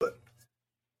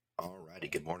Alrighty,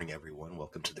 good morning, everyone.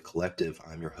 Welcome to the Collective.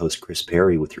 I'm your host, Chris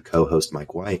Perry, with your co-host,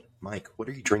 Mike White. Mike, what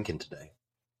are you drinking today?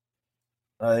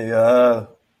 I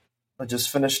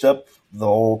just finished up the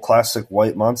old classic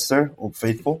White Monster, Old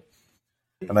Faithful,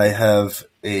 and I have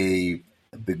a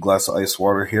big glass of ice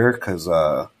water here because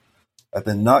I've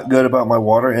been not good about my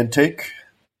water intake.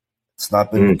 It's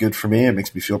not been good for me. It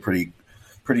makes me feel pretty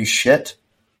shit.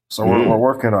 So we're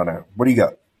working on it. What do you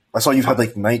got? I saw you've had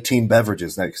like 19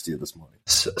 beverages next to you this morning.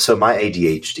 So my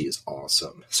ADHD is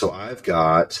awesome. So I've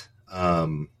got, I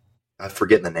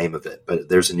forget the name of it, but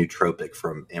there's a nootropic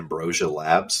from Ambrosia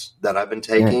Labs that I've been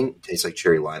taking. It tastes like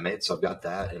cherry limeade. So I've got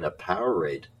that in a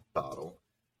Powerade bottle.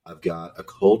 I've got a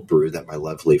cold brew that my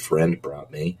lovely friend brought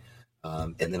me.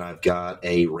 And then I've got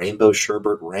a rainbow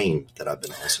sherbet rain that I've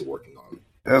been also working on.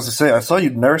 As I say, I saw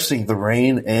you nursing the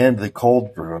rain and the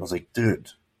cold brew. And I was like, dude,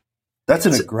 that's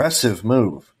an aggressive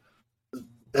move.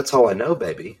 That's all I know,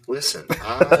 baby. Listen,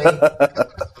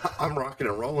 I'm rocking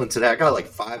and rolling today. I got like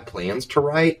 5 plans to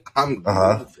write. I'm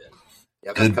moving.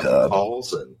 Yeah, I've got a couple of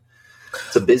calls, and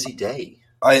it's a busy day.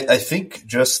 I think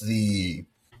just the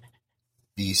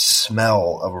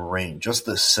smell of a rain, just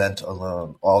the scent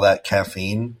alone, all that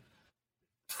caffeine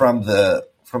from the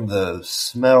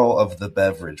smell of the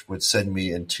beverage would send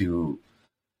me into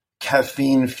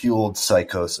caffeine-fueled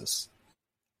psychosis.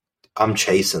 I'm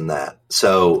chasing that.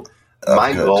 So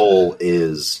my goal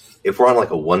is, if we're on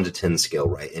like a 1 to 10 scale,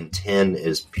 right, and 10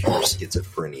 is pure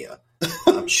schizophrenia,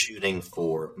 I'm shooting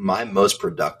for my most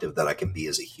productive that I can be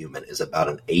as a human is about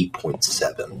an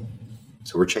 8.7.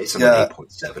 So we're chasing an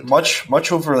 8.7.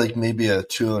 Much over like maybe a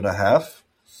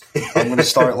 2.5. I'm going to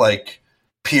start like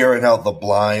peering out the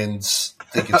blinds,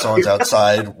 thinking someone's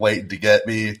outside waiting to get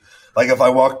me. Like if I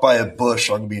walk by a bush,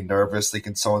 I'm going to be nervous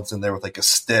thinking someone's in there with like a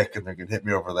stick and they're going to hit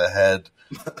me over the head.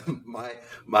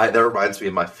 That reminds me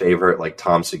of my favorite like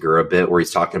Tom Segura bit where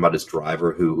he's talking about his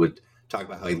driver who would talk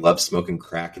about how he loves smoking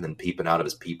crack and then peeping out of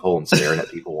his peephole and staring at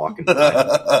people walking by.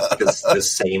 Because the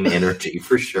same energy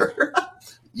for sure.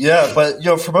 Yeah, but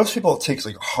for most people it takes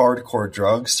like hardcore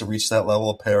drugs to reach that level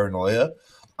of paranoia.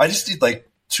 I just need like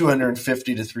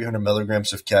 250 to 300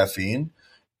 milligrams of caffeine.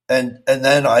 And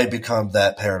then I become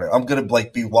that paranoid. I'm gonna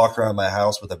like be walking around my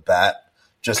house with a bat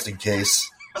just in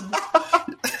case.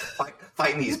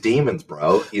 Fighting these demons,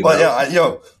 bro.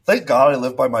 Thank God I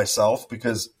live by myself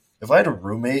because if I had a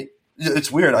roommate,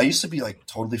 it's weird. I used to be like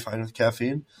totally fine with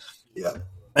caffeine. Yeah.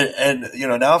 And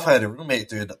now if I had a roommate,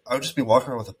 dude, I would just be walking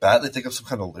around with a bat. They'd think I'm some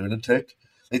kind of lunatic.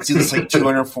 They'd see this like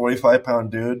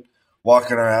 245-pound dude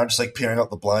walking around just like peering out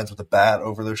the blinds with a bat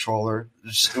over their shoulder.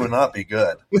 It would not be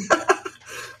good.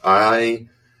 I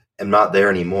am not there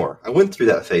anymore. I went through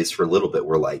that phase for a little bit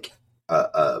where like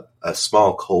a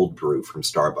small cold brew from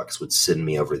Starbucks would send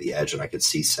me over the edge and I could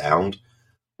see sound.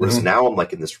 Whereas now I'm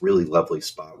like in this really lovely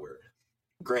spot where,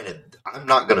 granted, I'm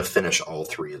not going to finish all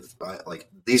 3 of them. Like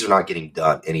these are not getting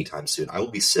done anytime soon. I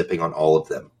will be sipping on all of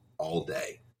them all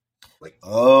day. Like,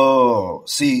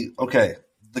 okay.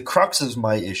 The crux is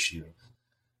my issue.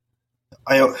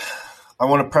 I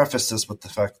want to preface this with the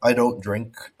fact I don't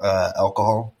drink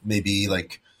alcohol. Maybe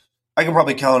like I can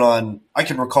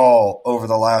recall over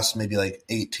the last maybe like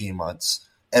 18 months,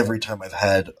 every time I've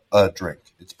had a drink.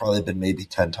 It's probably been maybe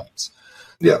 10 times.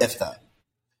 Yeah. If that.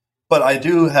 But I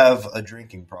do have a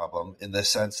drinking problem in the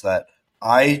sense that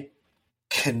I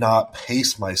cannot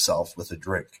pace myself with a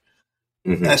drink.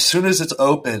 Mm-hmm. As soon as it's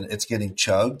open, it's getting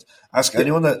chugged. Ask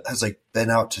anyone that has like been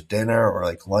out to dinner or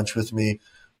like lunch with me.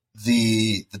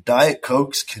 The Diet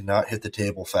Cokes cannot hit the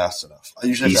table fast enough. I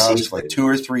usually have to ask for like two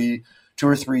or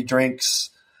three drinks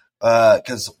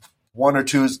because 1 or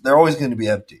 2 they're always going to be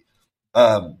empty.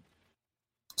 So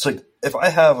like if I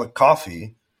have a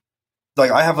coffee,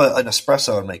 like I have an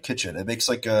espresso in my kitchen. It makes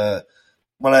like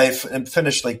when I am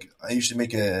finished, like I usually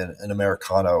make an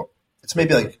Americano. It's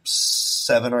maybe like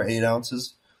 7 or 8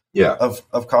 ounces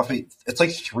of coffee. It's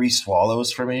like 3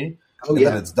 swallows for me,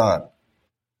 then it's done.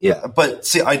 Yeah. But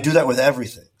see, I do that with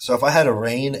everything. So if I had a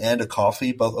rain and a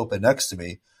coffee both open next to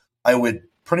me, I would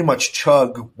pretty much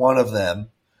chug one of them.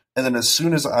 And then as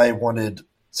soon as I wanted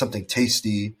something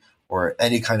tasty or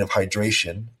any kind of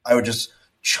hydration, I would just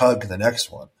chug the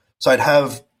next one. So I'd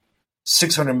have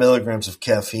 600 milligrams of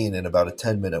caffeine in about a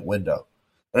 10-minute window.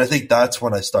 And I think that's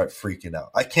when I start freaking out.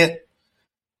 I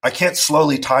can't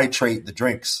slowly titrate the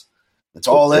drinks. It's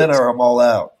all in or I'm all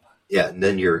out. Yeah, and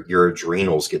then your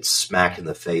adrenals get smacked in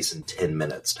the face in 10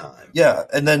 minutes time. Yeah,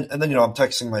 and then I'm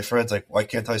texting my friends like, why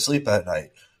can't I sleep at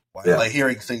night? Why am I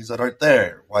hearing things that aren't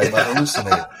there? Why am I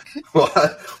hallucinating?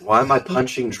 Why am I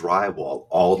punching drywall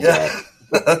all day?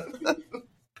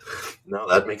 No,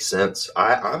 that makes sense.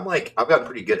 I'm like, I've gotten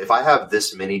pretty good. If I have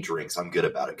this many drinks, I'm good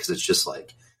about it because it's just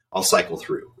like I'll cycle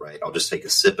through, right? I'll just take a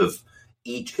sip of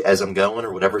each as I'm going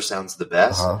or whatever sounds the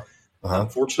best.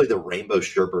 Unfortunately, the rainbow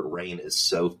sherbet rain is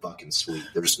so fucking sweet.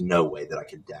 There's no way that I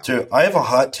can down Dude, it. I have a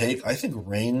hot take. I think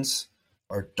rains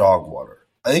are dog water.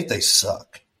 I think they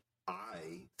suck.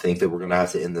 I think that we're going to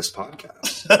have to end this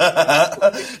podcast.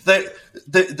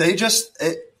 they just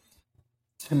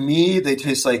to me they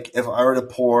taste like if I were to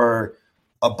pour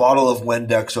a bottle of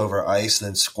Windex over ice and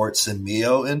then squirt some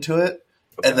Mio into it,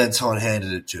 and then someone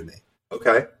handed it to me.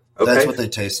 Okay. That's what they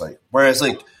taste like. Whereas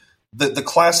like the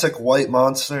classic white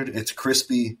Monster, it's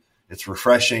crispy, it's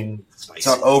refreshing, Spicy. It's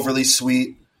not overly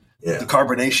sweet. Yeah. The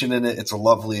carbonation in it, it's a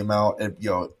lovely amount. It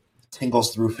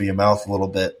tingles through for your mouth a little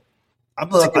bit.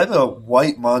 I'm a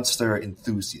white Monster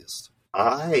enthusiast.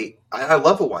 I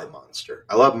love a white Monster.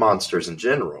 I love Monsters in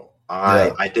general.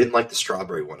 I didn't like the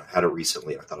strawberry one. I had it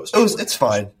recently. I thought it was. It's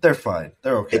fine. They're fine.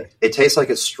 They're okay. It tastes like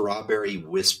a strawberry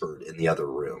whispered in the other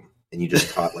room, and you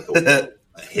just caught like a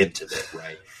hint of it,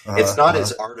 right? It's not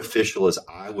as artificial as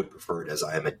I would prefer it, as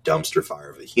I am a dumpster fire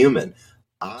of a human.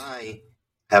 I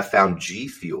have found G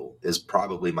Fuel is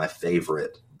probably my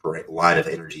favorite line of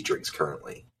energy drinks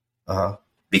currently.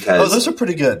 Because those are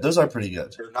pretty good.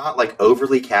 They're not like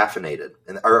overly caffeinated,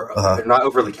 they're not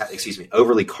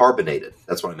overly carbonated.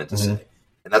 That's what I meant to say,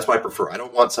 and that's what I prefer. I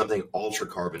don't want something ultra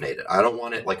carbonated. I don't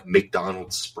want it like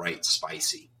McDonald's Sprite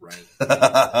spicy, right?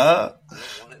 I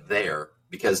don't want it there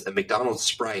because a McDonald's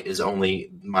Sprite is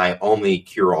my only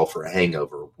cure all for a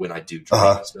hangover when I do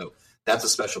drink. So that's a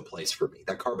special place for me.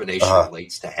 That carbonation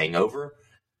relates to hangover.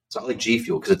 So I like G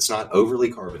Fuel because it's not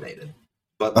overly carbonated,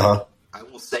 but I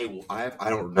will say, I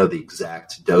don't know the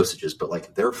exact dosages, but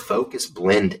like their Focus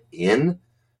blend in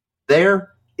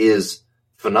there is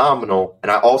phenomenal. And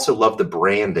I also love the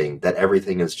branding that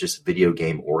everything is just video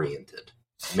game oriented.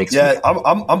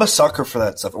 I'm a sucker for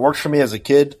that stuff. It worked for me as a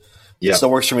kid. Yeah. It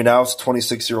still works for me now as a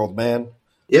 26-year-old man.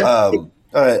 Yeah.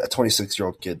 A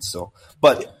 26-year-old kid still.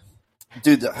 But,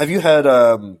 dude, have you had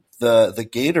the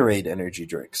Gatorade energy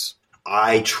drinks?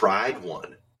 I tried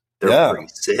one. They're pretty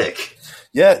sick.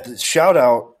 Yeah, shout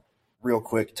out real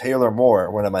quick, Taylor Moore,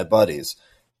 one of my buddies.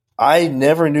 I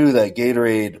never knew that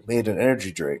Gatorade made an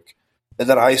energy drink, and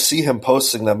then I see him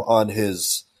posting them on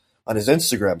his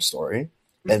Instagram story,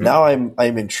 and now I'm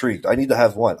intrigued. I need to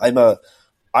have one.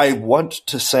 I want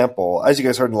to sample, as you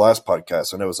guys heard in the last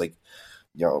podcast, and it was like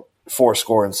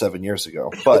 7 years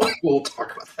ago. But we'll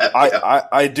talk about that.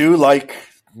 I do like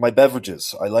my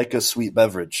beverages. I like a sweet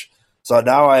beverage. So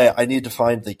now I need to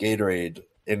find the Gatorade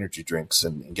energy drinks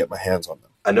and get my hands on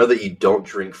them. I know that you don't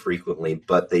drink frequently,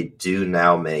 but they do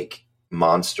now make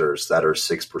Monsters that are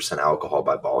 6% alcohol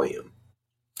by volume.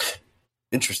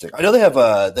 Interesting. I know they have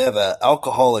a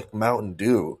alcoholic Mountain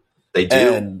Dew. They do,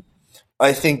 and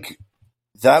I think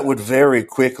that would very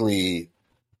quickly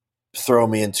throw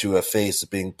me into a phase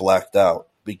of being blacked out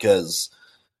because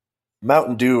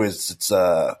Mountain Dew is it's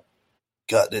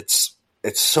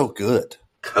so good.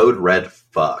 Code Red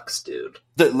fucks, dude.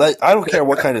 I don't care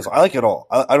what kind it is. I like it all.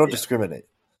 I don't discriminate.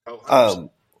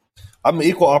 I'm an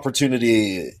equal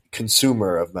opportunity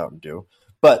consumer of Mountain Dew.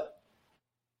 But,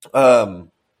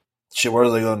 shit, where are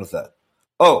they going with that?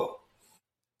 Oh,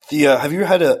 have you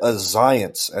had a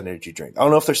Zions energy drink? I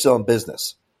don't know if they're still in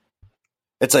business.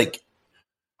 It's like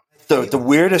the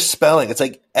weirdest spelling. It's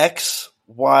like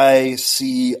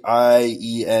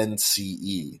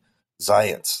XYCIENCE.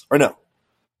 Zions. Or no.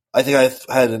 I think I've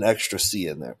had an extra C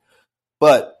in there.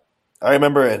 But I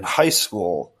remember in high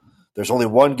school, there's only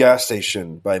one gas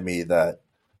station by me that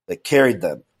carried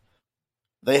them.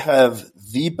 They have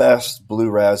the best blue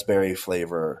raspberry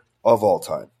flavor of all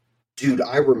time. Dude,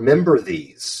 I remember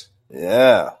these.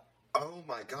 Yeah. Oh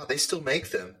my god, they still make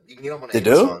them. You can get them on Amazon.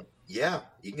 They do? Yeah,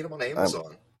 you can get them on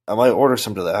Amazon. I might order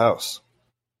some to the house.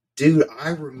 Dude,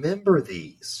 I remember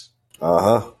these.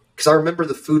 Because I remember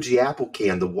the Fuji apple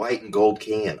can, the white and gold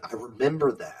can. I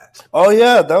remember that. Oh,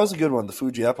 yeah, that was a good one, the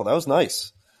Fuji apple. That was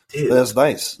nice. Dude. That was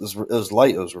nice. It was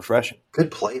light. It was refreshing.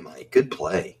 Good play, Mike. Good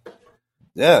play.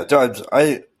 Yeah, I'm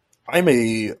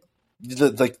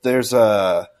there's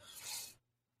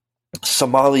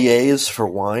sommeliers for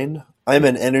wine. I'm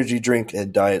an energy drink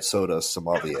and diet soda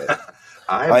sommelier.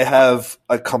 I have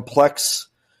a complex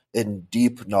and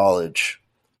deep knowledge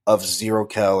of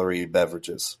 0-calorie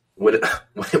beverages. When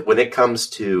it comes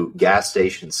to gas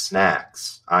station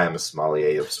snacks, I am a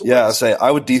sommelier of sorts. Yeah,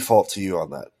 I would default to you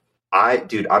on that.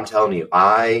 Dude, I'm telling you,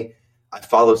 I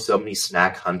follow so many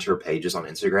snack hunter pages on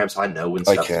Instagram, so I know when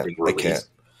stuff's being released,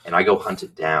 and I go hunt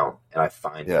it down, and I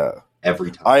find it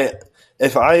every time.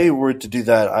 if I were to do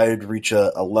that, I'd reach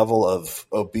a level of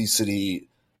obesity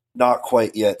not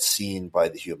quite yet seen by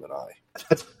the human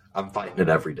eye. I'm fighting it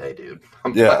every day, dude.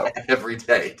 I'm Yeah. fighting it every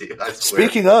day, dude. I swear.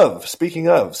 Speaking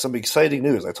of some exciting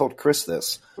news, I told Chris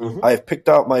this. Mhm. I have picked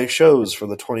out my shows for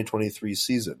the 2023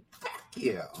 season.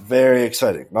 Yeah. Very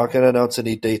exciting. Not going to announce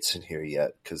any dates in here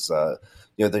yet because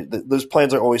those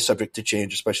plans are always subject to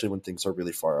change, especially when things are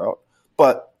really far out.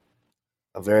 But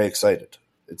I'm very excited.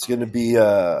 It's going to be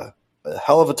a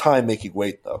hell of a time making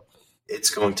weight, though.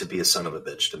 It's going to be a son of a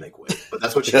bitch to make weight, but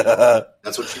that's what you want.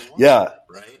 That's what you want. Yeah.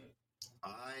 Right?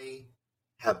 I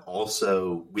have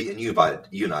also you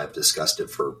and I have discussed it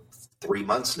for 3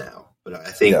 months now, but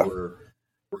I think we're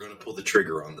going to pull the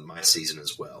trigger on my season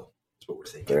as well. That's what we're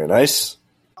thinking. Very nice.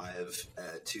 I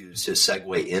have to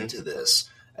segue into this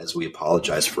as we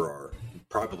apologize for our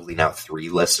probably now 3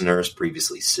 listeners,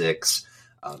 previously 6.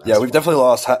 We've definitely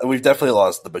lost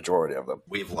the majority of them.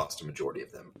 We've lost a majority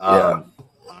of them.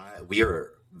 We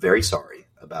are very sorry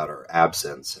about our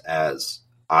absence as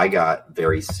I got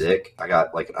very sick. I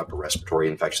got like an upper respiratory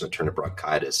infection that turned to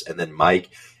bronchitis. And then Mike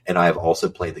and I have also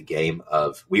played the game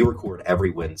of we record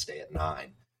every Wednesday at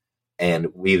 9.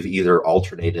 And we've either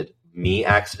alternated me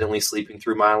accidentally sleeping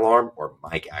through my alarm or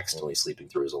Mike accidentally sleeping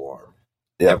through his alarm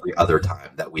every other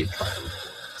time that we've tried to record.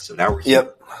 So now we're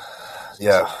here.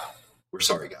 Yeah. So we're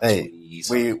sorry, guys. Hey,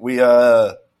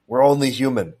 we're only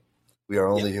human. We are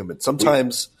only human.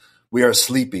 Sometimes we are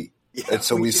sleepy, and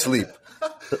so we sleep.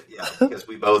 Yeah, because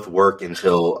we both work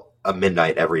until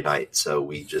midnight every night, so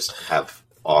we just have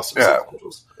awesome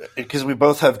schedules. Because we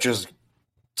both have just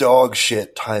dog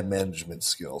shit time management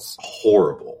skills.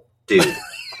 Horrible, dude.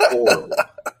 Horrible.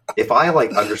 If I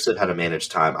understood how to manage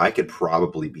time, I could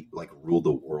probably be rule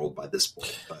the world by this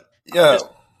point. But I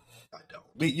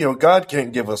don't. God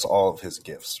can't give us all of his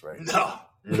gifts, right? No.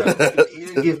 He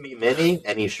didn't give me many,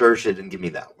 and he sure didn't give me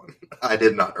that one. I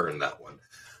did not earn that one.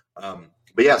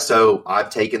 But yeah, so I've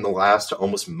taken the last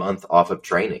almost month off of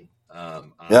training.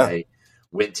 I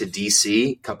went to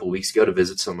DC a couple weeks ago to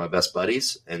visit some of my best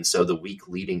buddies, and so the week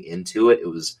leading into it, it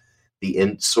was the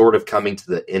end, sort of coming to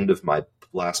the end of my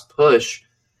last push,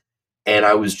 and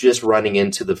I was just running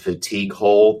into the fatigue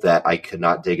hole that I could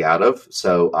not dig out of.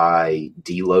 So I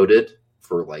deloaded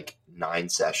for 9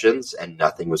 sessions and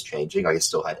nothing was changing. I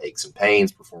still had aches and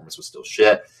pains. Performance was still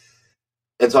shit.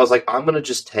 And so I was like, I'm going to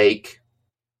just take,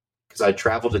 because I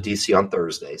traveled to DC on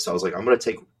Thursday. So I was like, I'm going to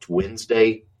take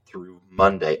Wednesday through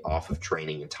Monday off of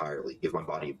training entirely, give my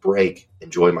body a break,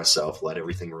 enjoy myself, let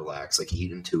everything relax,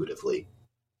 eat intuitively.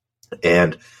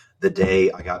 And the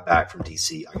day I got back from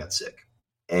DC, I got sick.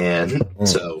 And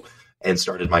and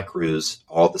started my cruise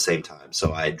all at the same time.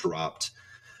 So I dropped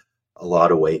a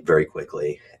lot of weight very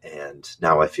quickly, and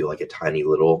now I feel like a tiny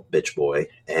little bitch boy.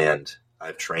 And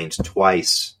I've trained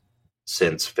twice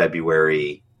since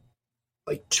February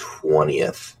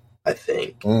 20th, I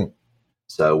think.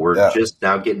 So we're just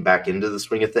now getting back into the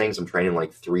swing of things. I'm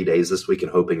training 3 days this week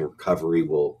and hoping recovery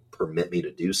will permit me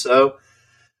to do so.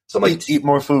 So I'm eat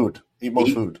more food. Eat more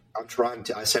food. I'm trying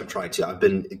to. I say I'm trying to. I've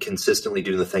been consistently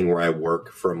doing the thing where I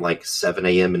work from 7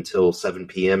 a.m. until 7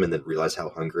 p.m. and then realize how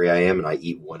hungry I am, and I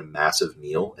eat one massive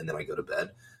meal, and then I go to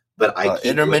bed. But I keep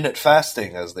intermittent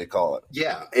fasting, as they call it.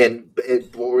 Yeah, and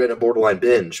we're in a borderline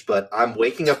binge, but I'm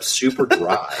waking up super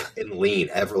dry and lean.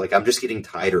 I'm just getting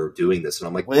tighter of doing this, and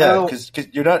I'm like, because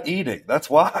you're not eating. That's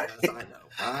why.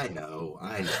 I know.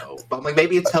 But I'm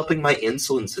maybe it's helping my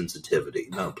insulin sensitivity.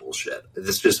 No bullshit.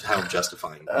 It's just how I'm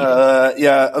justifying.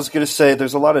 I was going to say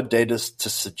there's a lot of data to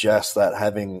suggest that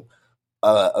having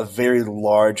a very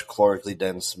large calorically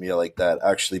dense meal like that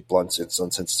actually blunts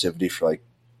insulin sensitivity for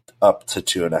up to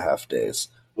 2.5 days.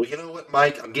 Well, you know what,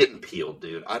 Mike? I'm getting peeled,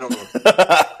 dude. I don't know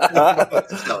what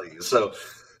to tell you. So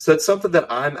it's something that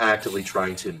I'm actively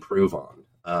trying to improve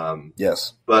on.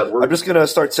 Yes. But I'm just going to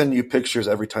start sending you pictures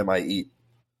every time I eat.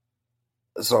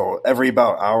 So every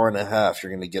about hour and a half,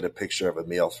 you're going to get a picture of a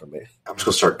meal from me. I'm just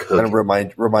going to start cooking. And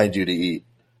remind you to eat.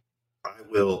 I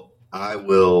will.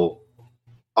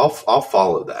 I'll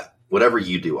follow that. Whatever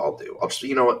you do, I'll do. I'll just,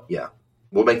 you know what? Yeah.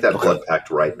 We'll make that blood pact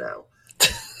right now.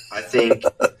 I think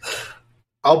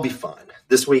I'll be fine.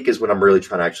 This week is when I'm really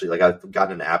trying to actually, I've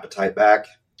gotten an appetite back.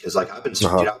 Because I've been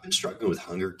struggling with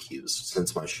hunger cues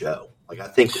since my show. I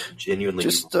think genuinely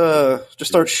just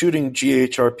start shooting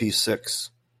GHRP6.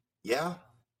 Yeah,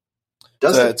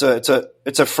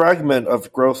 it's a fragment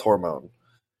of growth hormone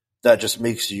that just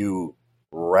makes you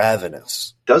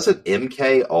ravenous. Doesn't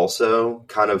MK also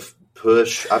kind of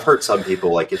push? I've heard some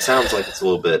people it sounds like it's a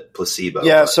little bit placebo.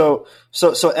 Yeah, so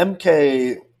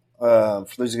MK. For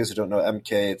those of you guys who don't know,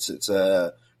 MK it's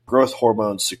a growth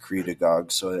hormone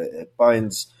secretagogue, so it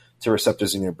binds to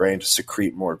receptors in your brain to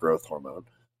secrete more growth hormone.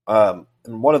 And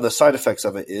one of the side effects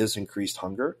of it is increased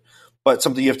hunger. But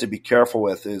something you have to be careful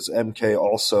with is MK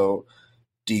also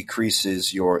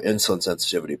decreases your insulin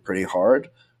sensitivity pretty hard.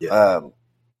 Yeah.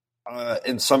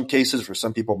 In some cases, for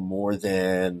some people, more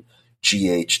than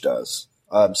GH does.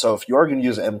 So if you are going to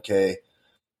use MK,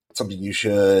 it's something you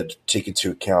should take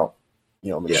into account.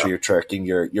 Make sure you're tracking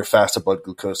your fasted blood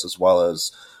glucose as well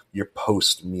as your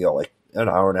post meal, like an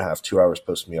hour and a half, 2 hours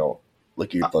post meal, look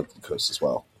at your blood glucose as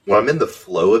well. When I'm in the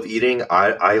flow of eating,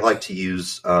 I like to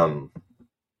use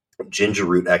ginger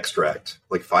root extract,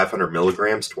 like 500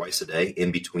 milligrams twice a day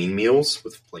in between meals.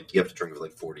 With you have to drink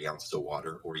with 40 ounces of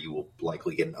water, or you will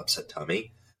likely get an upset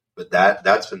tummy. But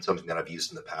that's been something that I've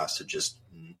used in the past to just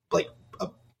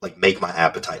make my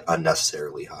appetite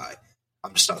unnecessarily high.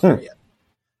 I'm just not there yet.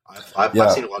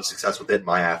 I've seen a lot of success with it in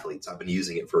my athletes. I've been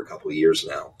using it for a couple of years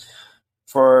now.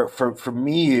 For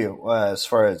me, as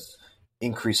far as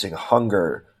increasing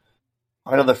hunger,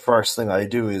 I know the first thing I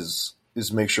do is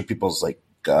make sure people's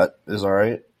gut is all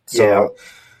right. So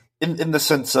in the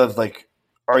sense of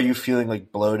are you feeling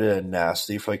bloated and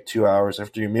nasty for 2 hours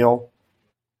after your meal?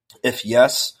 If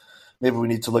yes, maybe we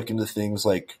need to look into things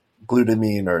like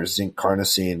glutamine or zinc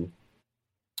carnosine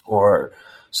or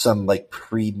some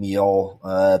pre-meal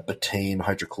betaine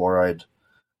hydrochloride,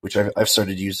 which I've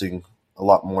started using a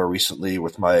lot more recently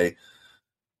with my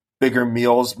bigger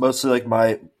meals, mostly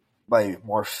my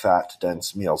more fat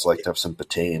dense meals. I like to have some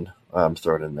betaine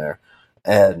thrown in there,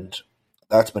 and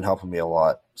that's been helping me a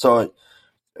lot. So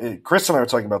Chris and I were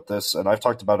talking about this, and I've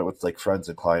talked about it with friends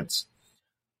and clients.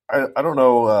 I don't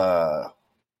know.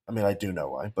 I do know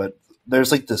why, but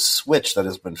there's this switch that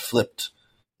has been flipped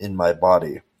in my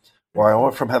body where I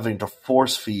went from having to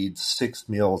force feed 6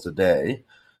 meals a day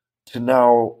to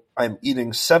now I'm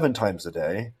eating 7 times a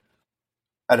day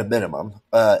at a minimum,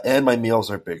 and my meals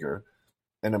are bigger,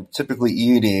 and I'm typically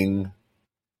eating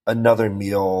another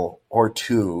meal or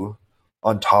 2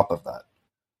 on top of that.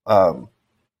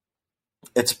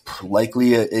 It's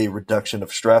likely a reduction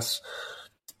of stress.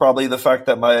 It's probably the fact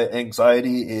that my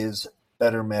anxiety is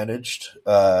better managed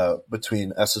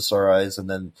between SSRIs, and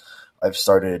then I've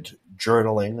started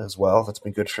journaling as well. That's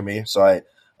been good for me. So I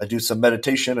do some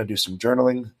meditation, I do some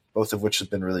journaling, both of which have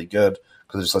been really good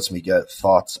because it just lets me get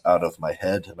thoughts out of my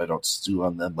head and I don't stew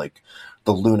on them like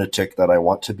the lunatic that I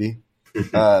want to be.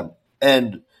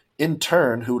 And in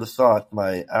turn, who would have thought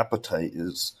my appetite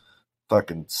is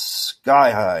fucking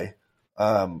sky high,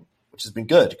 which has been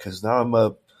good because now I'm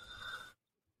a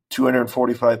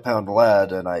 245-pound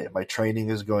lad and my training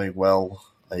is going well.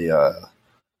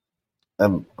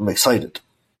 I'm excited.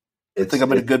 I think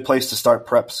I'm in a good place to start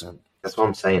prep soon. That's what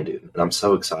I'm saying, dude. And I'm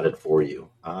so excited for you.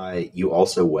 You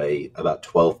also weigh about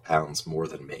 12 pounds more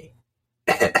than me.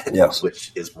 Yes.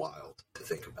 Which is wild to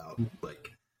think about.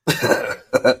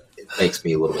 It makes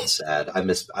me a little bit sad.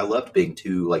 I loved being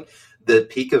the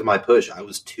peak of my push, I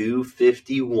was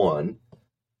 251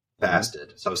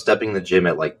 fasted. So I was stepping in the gym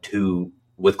at 2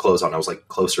 with clothes on. I was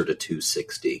closer to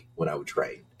 260 when I would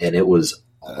train. And it was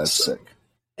awesome. That's sick.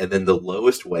 And then the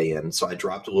lowest weigh-in, so I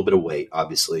dropped a little bit of weight,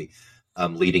 obviously,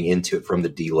 leading into it from the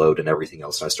deload and everything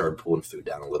else. So I started pulling food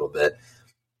down a little bit.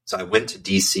 So I went to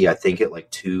DC, I think at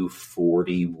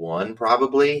 241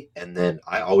 probably. And then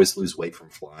I always lose weight from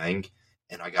flying.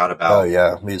 And I got about... Oh,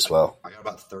 yeah, me as well. I got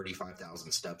about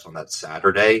 35,000 steps on that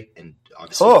Saturday. And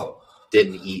obviously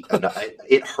didn't eat enough.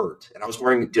 It hurt. And I was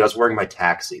wearing my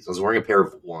taxis. I was wearing a pair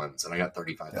of ones. And I got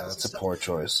 35,000 steps. That's a steps. poor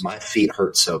choice. My feet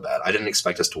hurt so bad. I didn't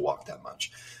expect us to walk that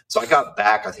much. So I got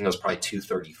back, I think it was probably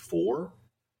 234.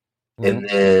 And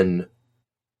then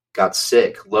got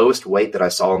sick. Lowest weight that I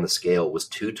saw on the scale was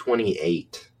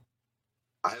 228.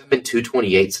 I haven't been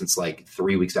 228 since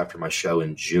 3 weeks after my show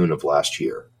in June of last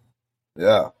year.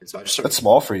 Yeah. And so that's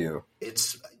small for you.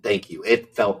 Thank you.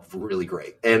 It felt really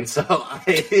great. And so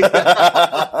I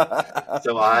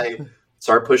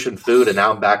started pushing food and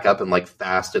now I'm back up and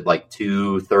fasted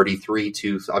 233,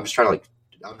 I'm just trying to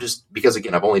because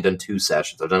again, I've only done 2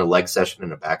 sessions. I've done a leg session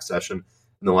and a back session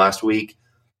in the last week.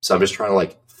 So I'm just trying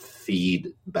to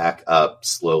feed back up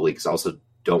slowly because I also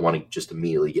don't want to just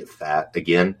immediately get fat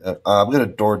again. I'm going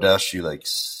to DoorDash you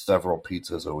several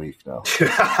pizzas a week now.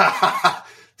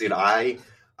 Dude, I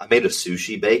made a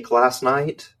sushi bake last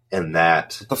night and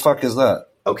that... What the fuck is that?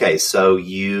 Okay, so Are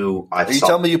you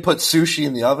telling me you put sushi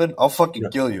in the oven? I'll fucking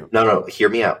kill you. No, hear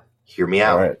me out.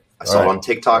 All right. I saw it on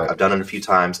TikTok. I've done it a few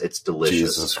times. It's delicious.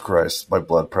 Jesus Christ, my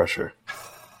blood pressure.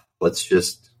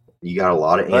 You got a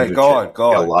lot of androgens.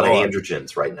 Go on. A lot of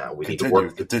androgens right now. We need to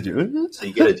work. Continue. So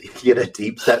you get a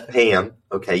deep set pan.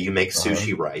 Okay, you make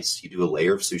sushi rice. You do a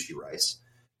layer of sushi rice.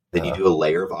 Then you do a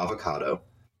layer of avocado.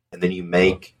 and then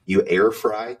you air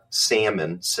fry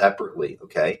salmon separately,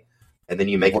 okay? And then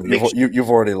you make a mixture. You've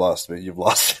already lost me. You've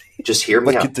lost me. Just hear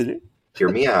me out. Continue. Hear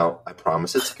me out. I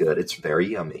promise it's good. It's very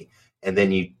yummy. And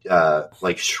then you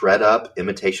shred up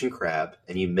imitation crab,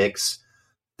 and you mix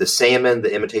the salmon,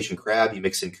 the imitation crab. You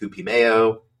mix in Kewpie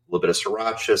mayo, a little bit of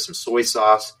sriracha, some soy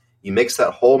sauce. You mix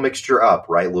that whole mixture up,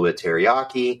 right? A little bit of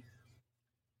teriyaki.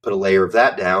 Put a layer of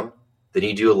that down. Then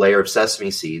you do a layer of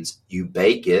sesame seeds. You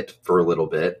bake it for a little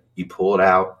bit. You pull it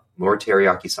out. More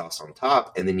teriyaki sauce on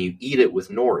top, and then you eat it with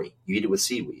nori. You eat it with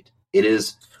seaweed. It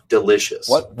is delicious.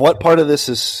 What part of this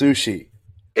is sushi?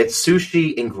 It's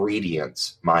sushi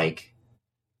ingredients, Mike.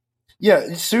 Yeah,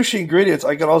 sushi ingredients.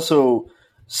 I could also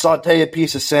saute a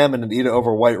piece of salmon and eat it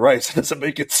over white rice. It doesn't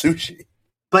make it sushi.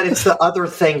 But it's the other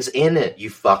things in it,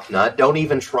 you fucknut. Don't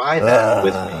even try that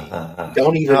with me.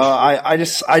 Don't even. I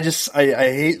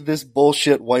hate this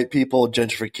bullshit. White people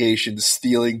gentrification,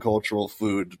 stealing cultural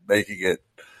food, making it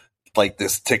like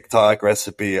this TikTok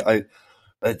recipe. I'm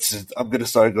gonna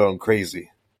start going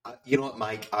crazy. You know what,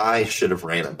 Mike? I should have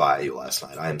ran it by you last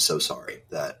night. I am so sorry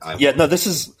that I. Yeah, no. This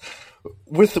is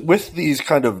with these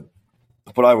kind of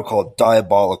what I would call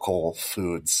diabolical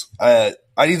foods. I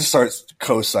need to start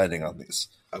co-signing on these.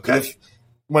 Okay.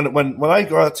 When I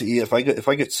go out to eat, if I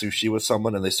get sushi with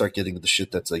someone and they start getting the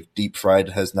shit that's like deep fried,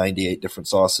 it has 98 different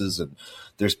sauces and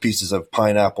there's pieces of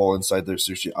pineapple inside their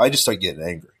sushi, I just start getting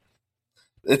angry.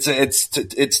 It's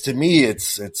to me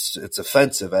it's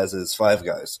offensive, as is Five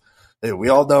Guys. Hey, we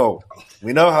all know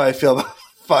how I feel about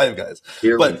Five Guys.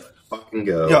 Here we fucking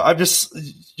go. I'm just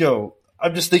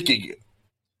thinking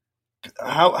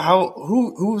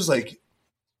who's like,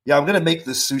 yeah, I'm gonna make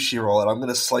this sushi roll and I'm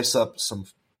gonna slice up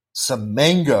some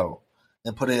mango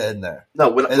and put it in there. No,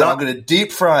 then I'm gonna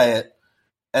deep fry it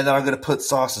and then I'm gonna put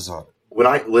sauces on it. When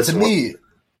I listen to me.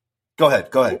 Go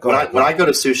ahead. When I go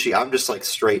to sushi, I'm just like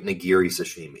straight nigiri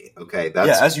sashimi. Okay,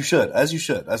 that's as you should,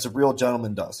 as a real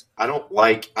gentleman does. I don't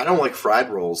like fried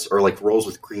rolls or like rolls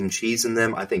with cream cheese in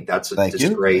them. I think that's a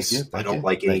disgrace. I don't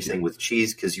like anything with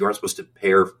cheese because you aren't supposed to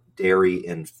pair dairy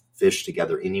and fish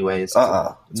together, anyways.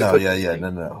 No.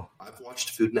 I've watched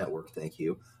Food Network. Thank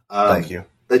you. Thank you.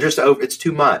 They're just over. It's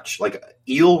too much. Like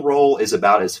eel roll is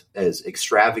about as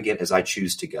extravagant as I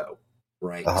choose to go,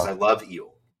 right? Because I love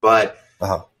eel, but.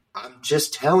 I'm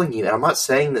just telling you, and I'm not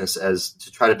saying this as to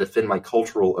try to defend my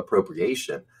cultural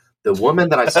appropriation. The woman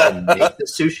that I saw make the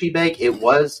sushi bake, it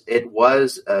was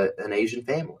an Asian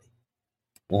family.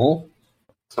 Mm-hmm.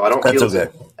 So I don't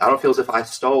feel as if I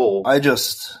stole.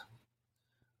 The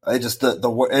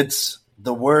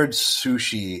word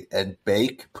sushi and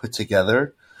bake put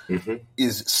together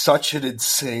is such an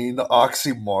insane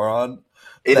oxymoron.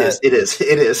 It is.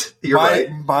 You're right.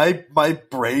 My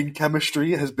brain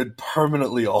chemistry has been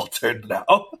permanently altered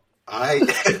now.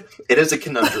 It is a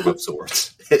conundrum of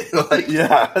sorts.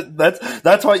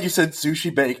 That's why you said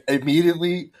sushi bake.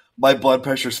 Immediately, my blood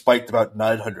pressure spiked about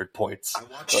 900 points.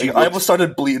 I almost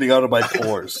started bleeding out of my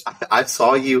pores. I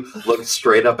saw you look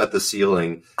straight up at the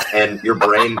ceiling, and your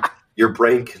brain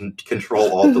can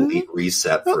control alt delete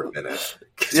reset for a minute.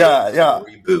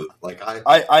 Reboot. Like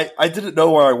I didn't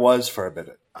know where I was for a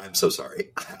minute. I'm so sorry.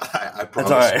 I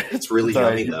promise. Right. It's really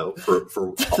yummy though. For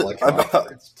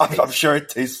I'm sure it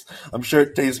tastes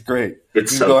great. You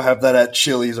can go have that at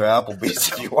Chili's or Applebee's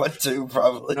if you want to.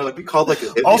 Probably. No, it'd be called like.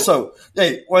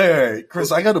 Hey, wait,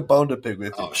 Chris, I got a bone to pick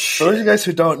with you. Oh, shit. For those of you guys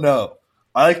who don't know,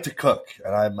 I like to cook,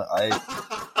 and I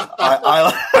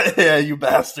yeah, you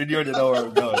bastard, you already know where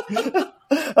I'm going.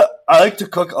 I like to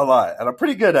cook a lot, and I'm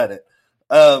pretty good at it.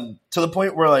 To the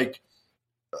point where like.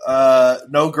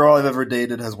 No girl I've ever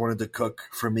dated has wanted to cook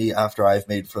for me after I've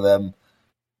made for them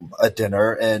a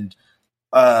dinner, and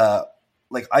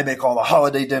like I make all the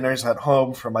holiday dinners at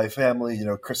home for my family,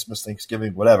 Christmas,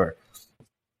 Thanksgiving, whatever.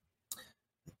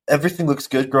 Everything looks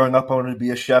good. Growing up, I wanted to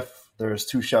be a chef. There's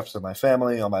 2 chefs in my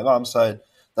family on my mom's side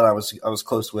that I was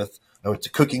close with. I went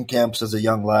to cooking camps as a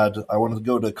young lad. I wanted to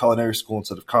go to culinary school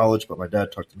instead of college, but my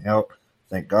dad talked me out.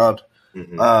 Thank God.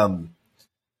 Mm-hmm.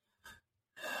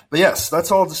 But yes,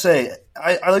 that's all to say.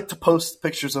 I like to post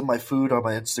pictures of my food on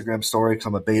my Instagram story because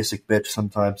I'm a basic bitch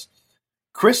sometimes.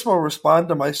 Chris will respond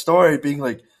to my story being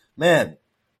like, man,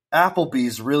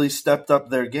 Applebee's really stepped up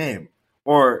their game.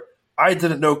 Or, I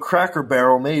didn't know Cracker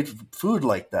Barrel made food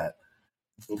like that.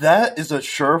 That is a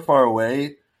surefire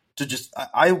way to just...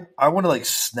 I want to like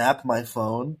snap my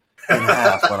phone in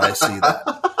half when I see that.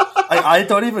 I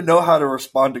don't even know how to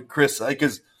respond to Chris.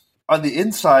 Because on the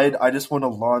inside, I just want to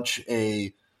launch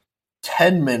a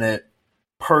 10-minute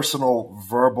personal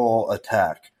verbal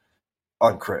attack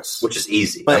on Chris, which is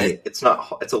easy. But it's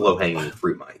a low-hanging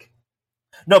fruit, Mike.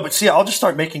 No, but see, I'll just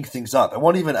start making things up. It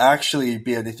won't even actually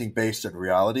be anything based in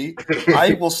reality.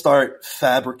 I will start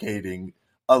fabricating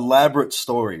elaborate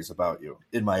stories about you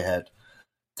in my head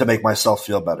to make myself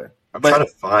feel better. I'm trying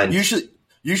to find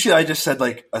Usually I just said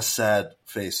like a sad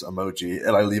face emoji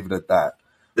and I leave it at that.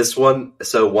 this one.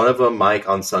 So one of them, Mike,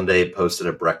 on Sunday posted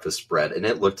a breakfast spread, and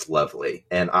it looked lovely.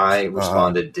 And I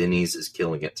responded, "Denny's is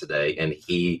killing it today," and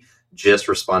he just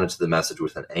responded to the message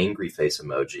with an angry face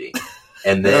emoji.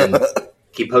 And then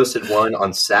he posted one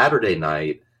on Saturday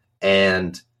night,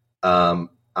 and I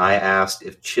asked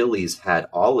if Chili's had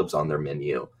olives on their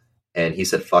menu, and he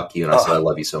said, "Fuck you," and I said, "I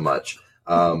love you so much."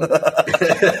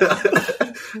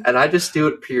 And I just do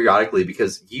it periodically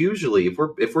because usually,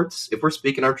 if we're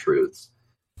speaking our truths,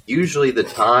 usually the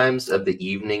times of the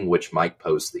evening which Mike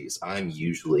posts these, I'm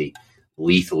usually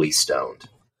lethally stoned.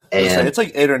 And it's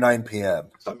like 8 or 9 p.m.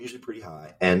 So I'm usually pretty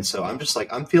high. And so I'm just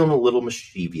like, I'm feeling a little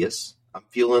mischievous. I'm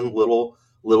feeling a little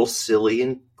silly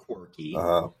and quirky.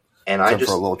 And I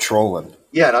just for a little trolling.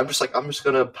 Yeah, and I'm just like, I'm just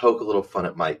gonna poke a little fun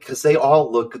at Mike because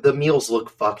the meals look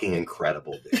fucking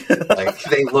incredible, dude. Like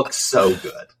they look so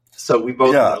good. So we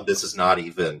both know this is not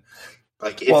even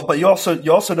like. But you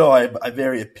also know I'm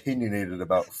very opinionated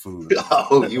about food.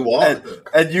 Oh, you are,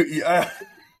 and you.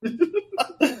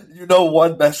 You know,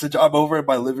 one message. I'm over in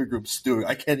my living room stewing.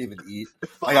 I can't even eat.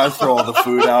 I gotta throw all the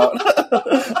food out.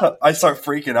 I start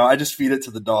freaking out. I just feed it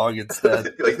to the dog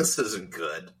instead. Like, this isn't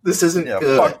good. This isn't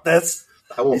good. Fuck this.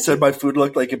 He said my food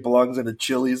looked like it belongs in a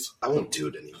Chili's. I won't do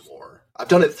it anymore. I've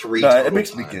done it 3 times. It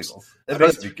makes me giggle. It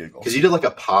makes me giggle. Because you did like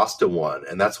a pasta one,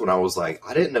 and that's when I was like,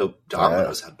 I didn't know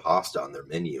Domino's had pasta on their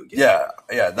menu again.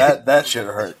 Yeah, that shit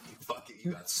hurt. Fuck it,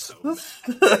 you got so mad.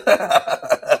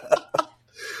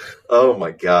 Oh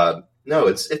my god. No,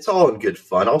 it's all in good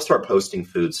fun. I'll start posting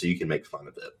food so you can make fun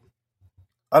of it.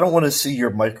 I don't want to see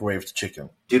your microwaved chicken.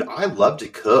 Dude, I love to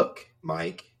cook,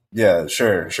 Mike. Yeah,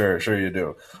 sure you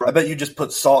do. I bet you just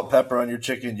put salt and pepper on your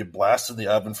chicken, you blast in the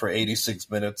oven for 86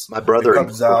 minutes. My brother in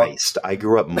Christ, I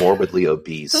grew up morbidly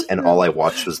obese, and all I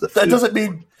watched was the food. That doesn't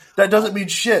mean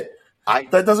shit.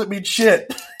 That doesn't mean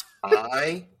shit.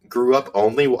 I grew up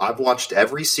I've watched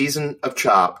every season of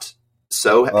Chopped.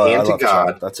 So hand to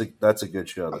God, Chopped. That's a good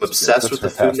show. I'm obsessed with the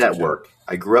Food Network. Show.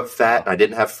 I grew up fat and I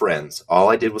didn't have friends. All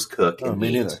I did was cook. And me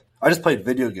eat. Neither. I just played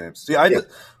video games. See,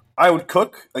 I would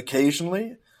cook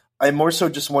occasionally. I more so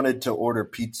just wanted to order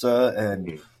pizza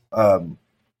and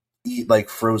eat like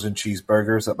frozen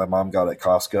cheeseburgers that my mom got at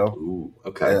Costco. Ooh,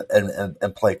 okay.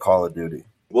 And play Call of Duty.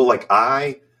 Well, like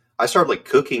I started like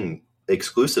cooking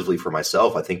exclusively for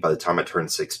myself. I think by the time I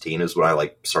turned 16 is when I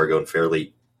like started going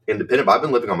fairly independent. But I've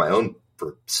been living on my own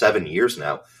for 7 years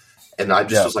now, and I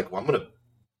just was like, well,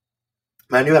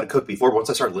 I knew how to cook before. But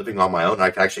once I started living on my own, and I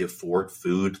could actually afford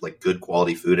food, like good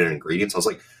quality food and ingredients. I was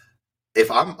like, if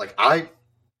I'm like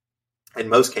in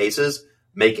most cases,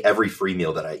 make every free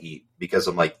meal that I eat because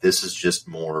I'm like, this is just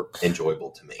more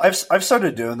enjoyable to me. I've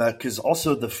started doing that because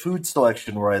also the food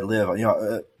selection where I live,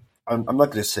 I'm not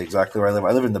going to say exactly where I live.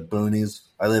 I live in the boonies.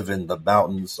 I live in the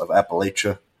mountains of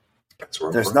Appalachia.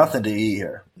 There's nothing to eat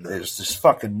here. No. There's just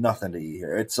fucking nothing to eat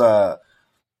here. It's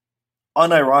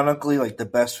unironically, like the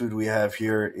best food we have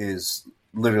here is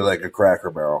literally like a Cracker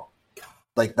Barrel,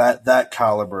 like that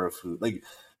caliber of food. Like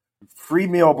free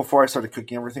meal before I started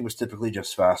cooking everything was typically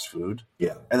just fast food.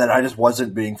 Yeah, and then I just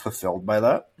wasn't being fulfilled by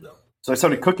that. No, so I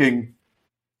started cooking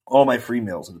all my free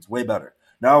meals, and it's way better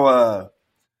now.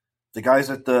 The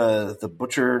guys at the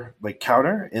butcher like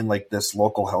counter in like this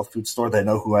local health food store, they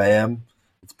know who I am.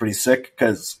 It's pretty sick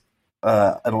because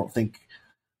I don't think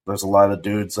there's a lot of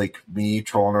dudes like me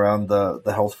trolling around the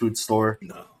health food store.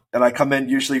 No. And I come in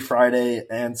usually Friday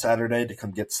and Saturday to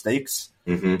come get steaks.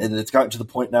 Mm-hmm. And it's gotten to the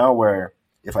point now where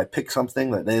if I pick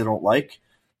something that they don't like,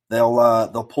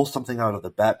 they'll pull something out of the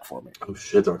back for me. Oh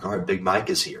shit! They're like, all right, Big Mike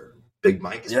is here. Big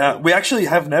Mike is here. We actually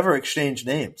have never exchanged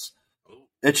names.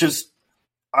 It's just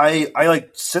I like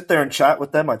sit there and chat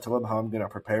with them. I tell them how I'm going to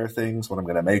prepare things, what I'm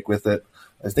going to make with it.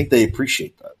 I think they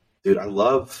appreciate that. Dude,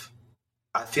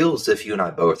 I feel as if you and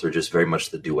I both are just very much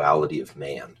the duality of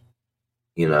man.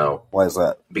 You know? Why is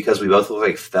that? Because we both look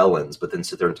like felons, but then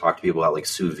sit there and talk to people about like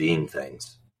sous vide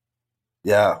things.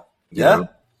 Yeah. You know?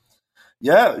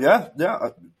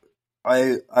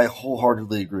 I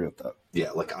wholeheartedly agree with that.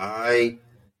 Yeah, like I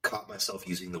caught myself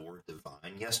using the word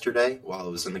divine yesterday while I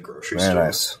was in the grocery store.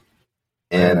 Nice.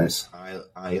 And nice.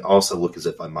 I also look as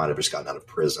if I might have just gotten out of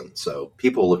prison. So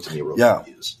people looked at me real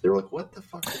confused. They were like, what the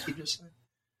fuck did he just say?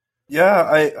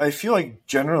 Yeah, I feel like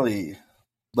generally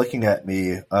looking at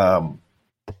me,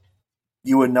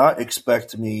 you would not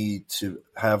expect me to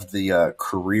have the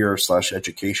career /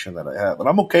 education that I have. And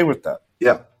I'm okay with that.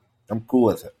 Yeah. I'm cool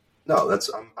with it. No, that's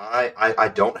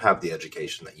I don't have the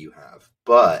education that you have,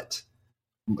 but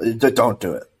Don't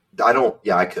do it. I don't.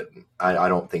 Yeah, I couldn't. I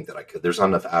don't think that I could. There's not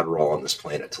enough Adderall on this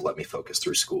planet to let me focus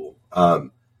through school. But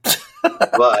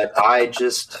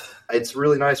it's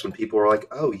really nice when people are like,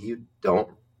 "Oh, you don't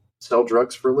sell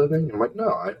drugs for a living?" I'm like, "No,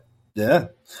 I Yeah.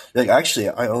 Like, actually,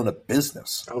 I own a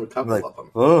business. own a couple Like, of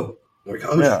them." oh, I'm like,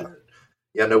 oh yeah. shit.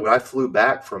 Yeah, no. When I flew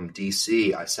back from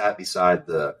DC, I sat beside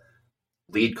the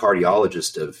lead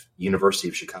cardiologist of University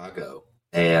of Chicago,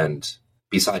 and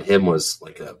beside him was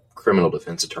like a criminal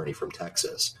defense attorney from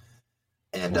Texas.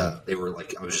 And they were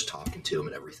like, I was just talking to him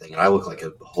and everything, and I look like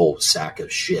a whole sack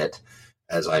of shit.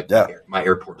 As my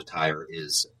airport attire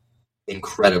is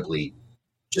incredibly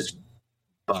just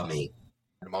bummy.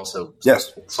 I'm also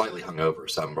slightly hungover,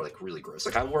 so I'm like really gross.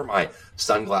 Like I wore my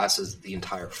sunglasses the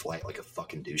entire flight like a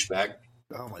fucking douchebag.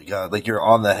 Oh my god! Like you're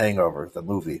on The Hangover, the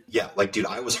movie. Yeah, like dude,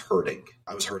 I was hurting.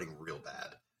 I was hurting real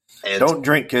bad. And don't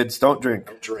drink, kids. Don't drink.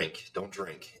 Don't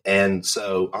drink. And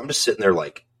so I'm just sitting there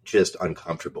like just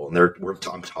uncomfortable. And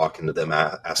I'm talking to them,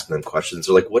 asking them questions.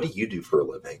 They're like, "What do you do for a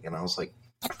living?" And I was like,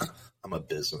 "I'm a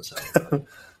business owner."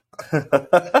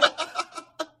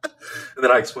 And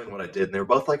then I explained what I did, and they were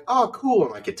both like, "Oh, cool."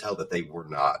 And I could tell that they were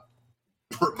not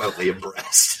remotely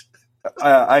impressed.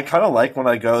 I kind of like when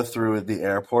I go through the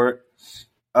airport,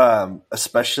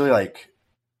 especially like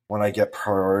when I get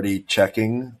priority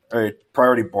checking or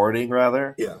priority boarding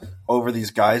rather. Yeah. Over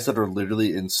these guys that are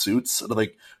literally in suits. And I'm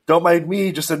like, don't mind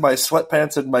me, just in my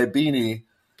sweatpants and my beanie,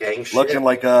 gang shit. looking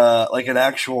like an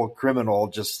actual criminal,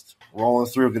 just rolling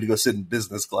through. Going to go sit in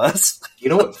business class. You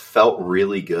know what felt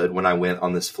really good when I went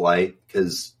on this flight?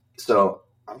 So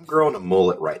I'm growing a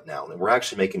mullet right now, and we're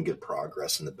actually making good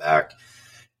progress in the back.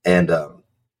 And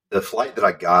the flight that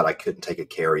I got, I couldn't take a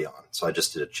carry-on, so I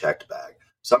just did a checked bag.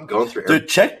 So I'm going through. Dude,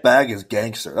 checked bag is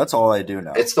gangster. That's all I do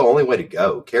now. It's the only way to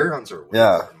go. Carry-ons are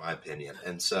weird, in my opinion.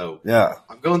 And so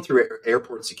I'm going through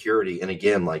airport security, and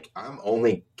again, like I'm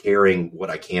only carrying what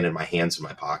I can in my hands and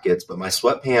my pockets. But my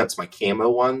sweatpants, my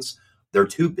camo ones, they're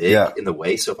too big in the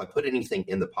way. So if I put anything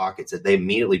in the pockets, they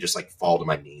immediately just like fall to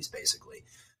my knees, basically.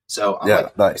 So I'm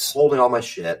holding all my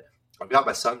shit. I've got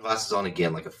my sunglasses on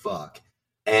again, like a fuck.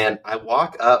 And I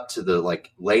walk up to the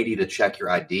like lady to check your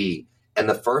ID, and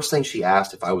the first thing she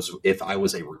asked if I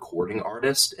was a recording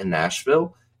artist in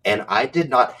Nashville, and I did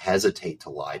not hesitate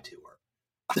to lie to her.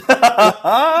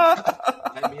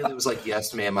 I immediately was like,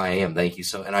 "Yes, ma'am, I am. Thank you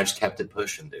so." And I just kept it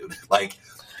pushing, dude. Like,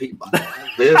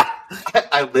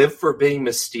 I live for being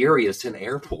mysterious in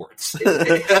airports.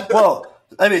 Well,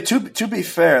 I mean, to be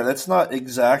fair, that's not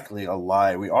exactly a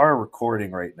lie. We are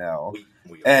recording right now,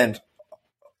 and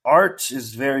art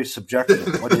is very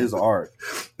subjective. What is art?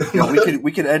 You know,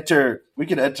 we could enter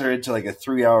into like a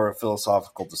 3-hour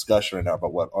philosophical discussion right now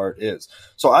about what art is.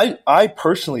 So I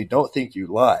personally don't think you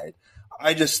lied.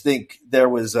 I just think there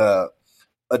was a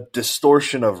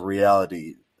distortion of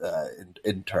reality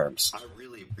in terms. I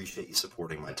really appreciate you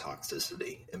supporting my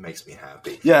toxicity. It makes me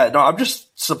happy. Yeah, no, I'm just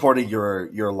supporting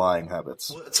your lying habits.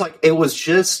 Well, it's like it was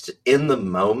just in the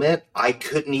moment. I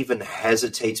couldn't even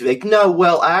hesitate to be like, no,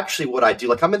 well, actually, what I do,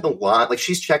 like, I'm in the line, like,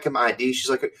 she's checking my ID. She's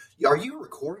like, "Are you a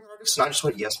recording artist?" And I just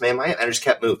went, "Yes, ma'am, I am." And I just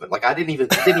kept moving. Like, I didn't even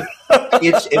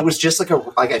it was just like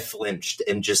I flinched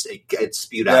and just it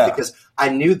spewed out because I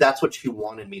knew that's what she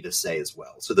wanted me to say as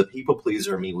well. So the people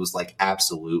pleaser in me was like,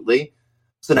 absolutely.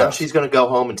 So now she's going to go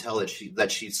home and tell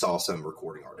that she saw some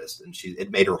recording artist, and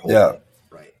it made her whole day,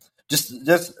 right? Just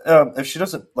if she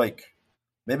doesn't like,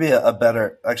 maybe a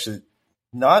better, actually,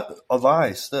 not a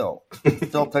lie. Still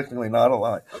technically not a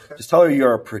lie. Okay. Just tell her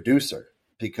you're a producer,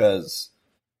 because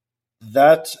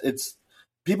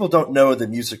people don't know the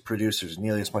music producers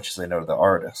nearly as much as they know the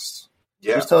artists.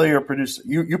 Yeah, just tell her you're a producer.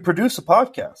 You produce a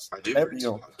podcast. I do produce a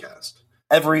podcast.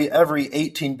 Every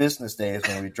 18 business days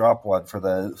when we drop one for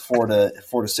the 4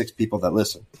 to 6 people that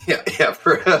listen. Yeah,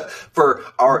 for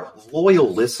our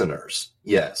loyal listeners.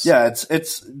 Yes. Yeah,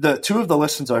 it's the 2 of the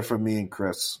listens are from me and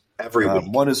Chris. Every week.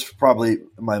 One is probably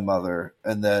my mother,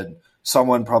 and then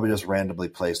someone probably just randomly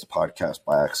plays the podcast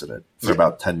by accident for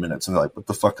about 10 minutes, and they're like, "What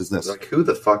the fuck is this?" Like, who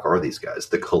the fuck are these guys?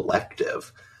 The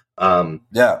Collective.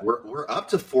 We're up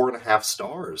to 4.5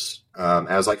 stars,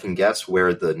 as I can guess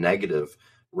where the negative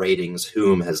ratings,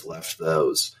 whom has left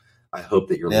those. I hope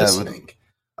that you're listening.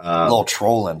 A little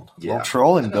trolling.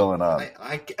 Going on.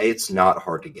 It's not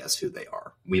hard to guess who they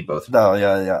are. We both know.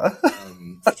 Yeah.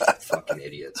 Fucking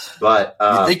idiots. But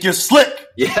you think you're slick?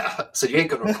 Yeah. So you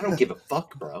ain't gonna. I don't give a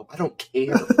fuck, bro. I don't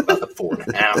care about the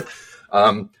 4.5.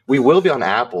 We will be on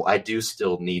Apple. I do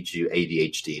still need you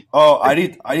ADHD. Oh, I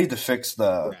need to fix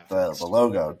the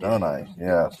logo, don't I?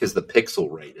 Yeah. Because the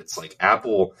pixel rate, it's like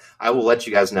Apple. I will let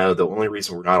you guys know the only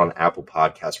reason we're not on Apple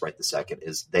Podcasts right this second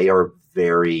is they are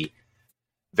very,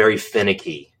 very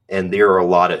finicky. And there are a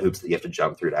lot of hoops that you have to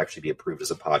jump through to actually be approved as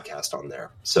a podcast on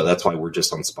there. So that's why we're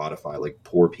just on Spotify, like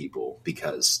poor people,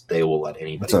 because they will let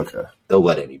anybody. It's okay. They'll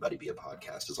let anybody be a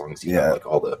podcast as long as you have like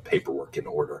all the paperwork in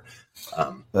order.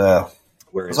 As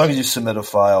long as you submit a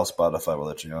file, Spotify will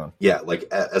let you on. Yeah, like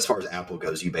as far as Apple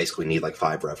goes, you basically need like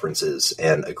 5 references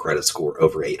and a credit score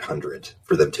over 800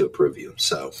 for them to approve you.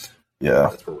 So yeah,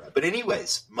 that's where we're at. But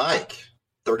anyways, Mike.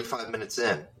 35 minutes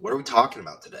in. What are we talking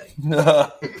about today?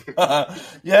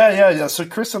 Yeah. So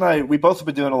Chris and I, we both have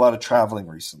been doing a lot of traveling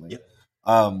recently. Yep.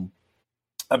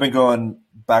 I've been going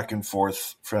back and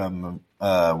forth from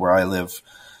where I live,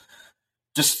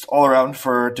 just all around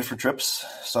for different trips.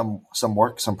 Some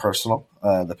work, some personal.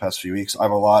 The past few weeks, I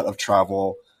have a lot of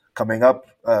travel coming up.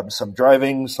 Some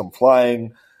driving, some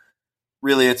flying.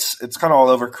 Really, it's kind of all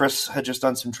over. Chris had just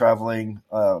done some traveling.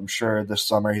 I'm sure this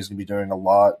summer he's going to be doing a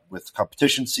lot with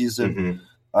competition season.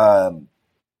 Mm-hmm.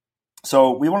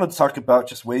 So we wanted to talk about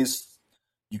just ways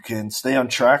you can stay on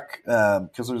track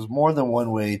because there's more than one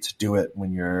way to do it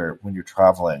when you're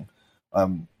traveling.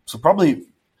 So probably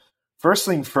first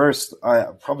thing first,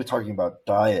 I'm probably talking about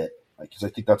diet because I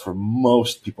think that's where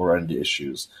most people run into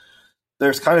issues.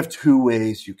 There's kind of 2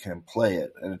 ways you can play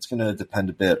it, and it's going to depend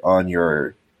a bit on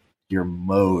your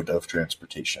mode of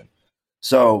transportation.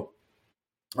 So,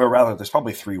 or rather, there's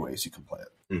probably 3 ways you can play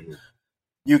it. Mm-hmm.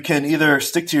 You can either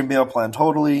stick to your meal plan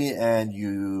totally and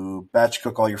you batch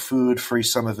cook all your food, freeze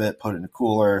some of it, put it in a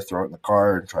cooler, throw it in the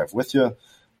car and drive with you.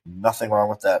 Nothing wrong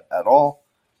with that at all.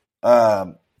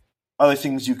 Other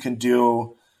things you can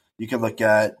do, you can look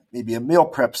at maybe a meal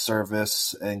prep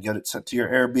service and get it sent to your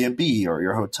Airbnb or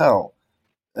your hotel.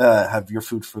 Have your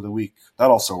food for the week. That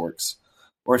also works.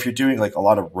 Or if you're doing like a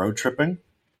lot of road tripping,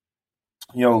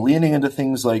 leaning into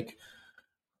things like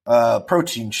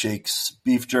protein shakes,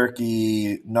 beef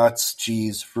jerky, nuts,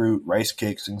 cheese, fruit, rice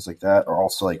cakes, things like that are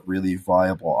also like really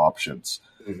viable options.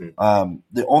 Mm-hmm.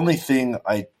 The only thing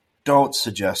I don't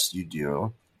suggest you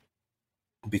do,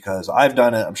 because I've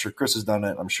done it, I'm sure Chris has done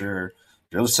it, I'm sure if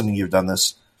you're listening, you've done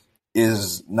this,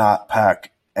 is not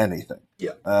pack anything.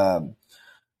 Yeah.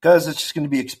 Because it's just going to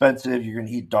be expensive. You're going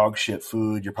to eat dog shit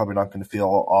food. You're probably not going to feel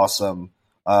awesome.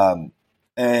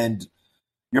 And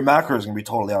your macros are going to be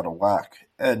totally out of whack.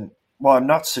 And while I'm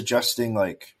not suggesting,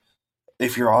 like,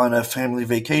 if you're on a family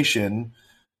vacation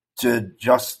to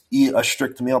just eat a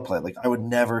strict meal plan, like, I would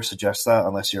never suggest that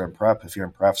unless you're in prep. If you're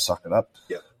in prep, suck it up.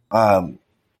 Yeah.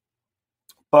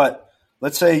 But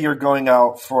let's say you're going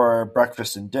out for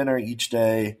breakfast and dinner each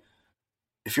day.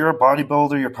 If you're a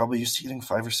bodybuilder, you're probably used to eating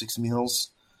 5 or 6 meals.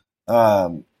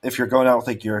 If you're going out with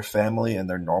like your family and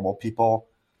they're normal people,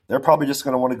 they're probably just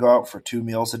going to want to go out for 2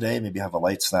 meals a day, maybe have a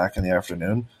light snack in the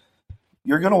afternoon.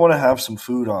 You're going to want to have some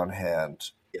food on hand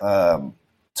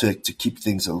to keep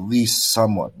things at least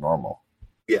somewhat normal.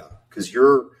 Yeah, because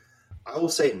I will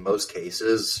say in most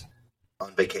cases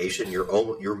on vacation,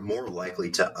 you're more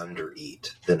likely to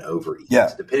undereat than overeat.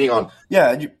 Yeah. Depending on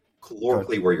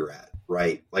calorically where you're at.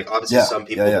 Right. Like obviously some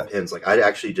people depends. Like I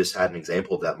actually just had an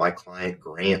example of that. My client,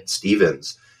 Grant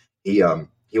Stevens, he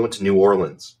went to New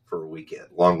Orleans for a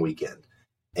long weekend.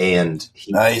 And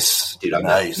nice. New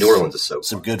Orleans is so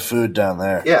some fun. Good food down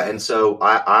there. Yeah. And so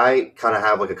I kind of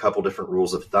have like a couple different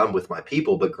rules of thumb with my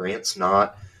people, but Grant's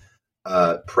not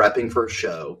prepping for a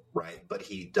show, right? But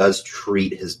he does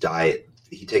treat his diet.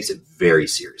 He takes it very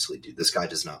seriously, dude. This guy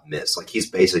does not miss. Like he's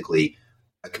basically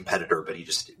a competitor, but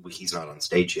he's not on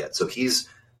stage yet. So he's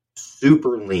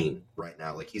super lean right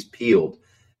now. Like he's peeled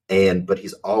but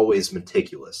he's always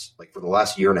meticulous. Like for the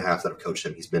last year and a half that I've coached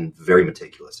him, he's been very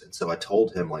meticulous. And so I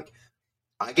told him, like,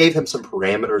 I gave him some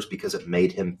parameters because it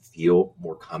made him feel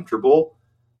more comfortable.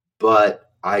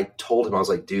 But I told him, I was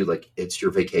like, dude, like it's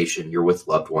your vacation. You're with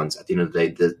loved ones. At the end of the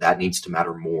day, that needs to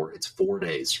matter more. It's 4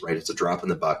 days, right? It's a drop in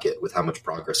the bucket with how much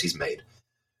progress he's made.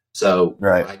 So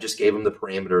I just gave him the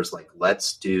parameters, like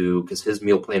let's do, because his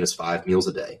meal plan is 5 meals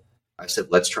a day. I said,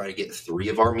 let's try to get 3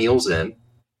 of our meals in,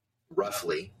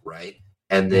 roughly, right?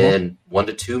 And then 1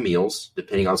 to 2 meals,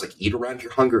 depending on, I was like, eat around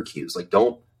your hunger cues. Like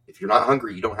if you're not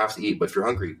hungry, you don't have to eat. But if you're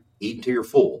hungry, eat until you're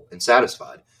full and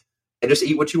satisfied. And just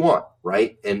eat what you want,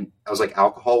 right? And I was like,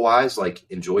 alcohol-wise, like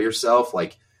enjoy yourself.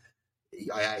 Like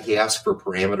he asked for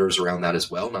parameters around that as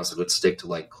well. And I was like, let's stick to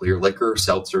like clear liquor,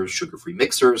 seltzers, sugar-free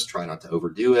mixers, try not to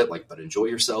overdo it, like, but enjoy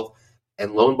yourself.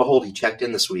 And lo and behold, he checked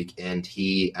in this week and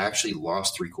he actually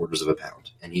lost 3/4 of a pound.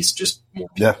 And he's just more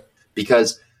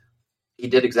because he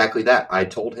did exactly that. I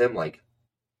told him, like,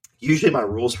 usually my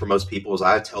rules for most people is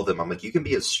I tell them, I'm like, you can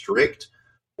be as strict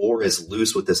or as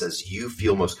loose with this as you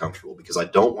feel most comfortable, because I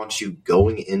don't want you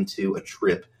going into a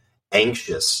trip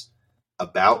anxious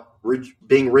about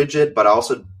being rigid, but I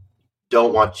also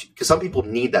don't want you, because some people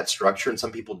need that structure and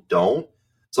some people don't.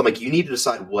 So I'm like, you need to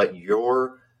decide what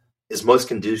is most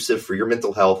conducive for your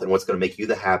mental health and what's going to make you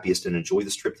the happiest and enjoy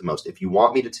this trip the most. If you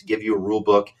want me to give you a rule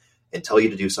book and tell you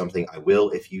to do something, I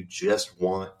will. If you just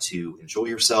want to enjoy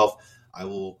yourself, I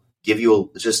will give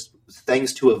you just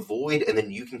things to avoid, and then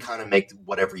you can kind of make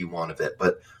whatever you want of it.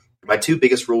 But my two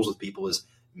biggest rules with people is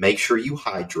make sure you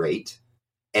hydrate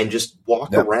and just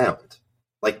walk around.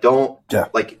 Like,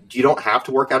 you don't have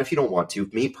to work out if you don't want to.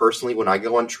 Me personally, when I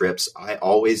go on trips, I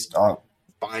always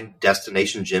find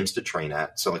destination gyms to train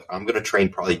at. So, like, I'm going to train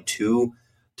probably 2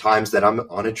 times that I'm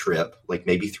on a trip, like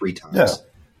maybe 3 times. Yeah.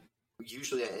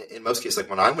 Usually, in most cases, like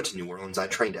when I went to New Orleans, I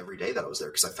trained every day that I was there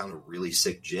because I found a really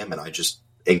sick gym and I just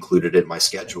included it in my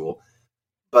schedule.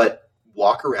 But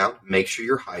walk around, make sure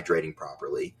you're hydrating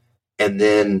properly, and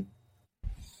then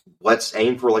let's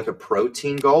aim for like a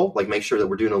protein goal. Like, make sure that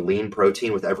we're doing a lean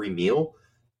protein with every meal.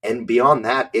 And beyond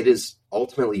that, it is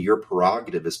ultimately your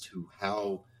prerogative as to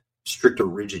how strict or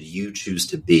rigid you choose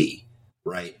to be,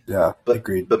 right? Yeah, but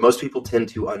agreed. But most people tend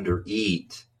to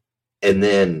undereat, and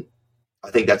then I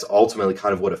think that's ultimately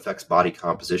kind of what affects body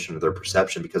composition or their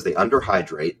perception, because they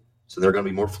underhydrate, so they're going to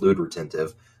be more fluid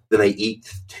retentive. Then they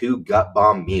eat 2 gut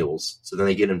bomb meals, so then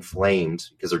they get inflamed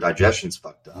because their digestion's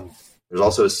fucked up. There's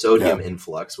also a sodium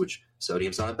influx, which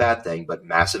sodium's not a bad thing, but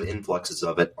massive influxes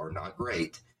of it are not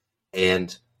great.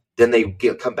 And then they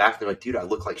come back and they're like, dude, I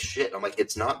look like shit. I'm like,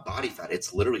 it's not body fat.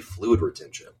 It's literally fluid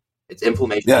retention. It's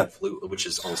inflammation and fluid, which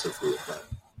is also fluid.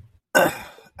 But.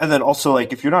 And then also,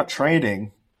 like, if you're not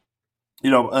training,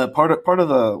 you know, a couple of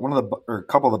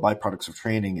the byproducts of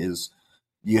training is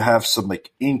you have some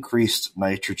like increased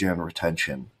nitrogen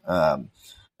retention, and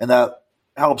that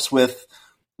helps with,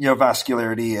 you know,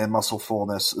 vascularity and muscle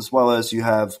fullness, as well as you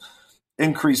have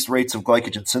increased rates of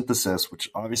glycogen synthesis, which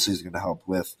obviously is going to help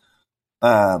with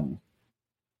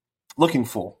looking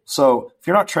full. So if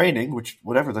you're not training, which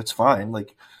whatever, that's fine.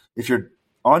 Like, if you're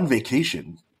on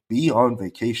vacation, be on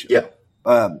vacation.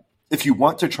 Yeah. If you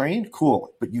want to train,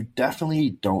 cool, but you definitely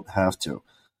don't have to.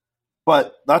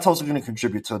 But that's also going to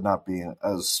contribute to not being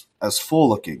as full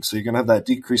looking. So you're going to have that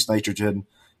decreased nitrogen,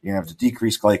 you're going to have the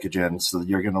decreased glycogen, so that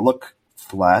you're going to look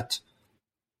flat.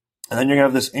 And then you're going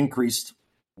to have this increased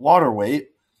water weight,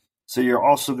 so you're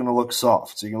also going to look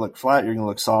soft. So you're going to look flat, you're going to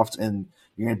look soft, and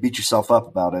you're going to beat yourself up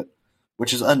about it,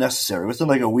 which is unnecessary. Within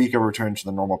like a week of return to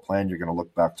the normal plan, you're going to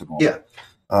look back to normal.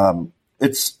 Yeah.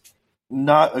 It's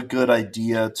not a good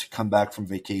idea to come back from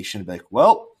vacation and be like,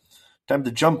 well, time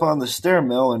to jump on the stair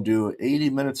mill and do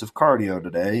 80 minutes of cardio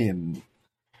today and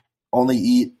only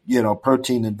eat, you know,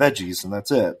 protein and veggies, and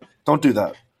that's it. Don't do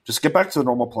that. Just get back to the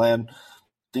normal plan.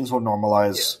 Things will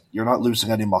normalize. Yeah. You're not losing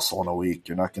any muscle in a week.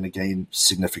 You're not going to gain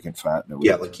significant fat in a week.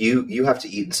 Yeah, like you have to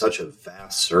eat in such a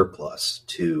vast surplus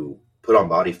to put on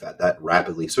body fat that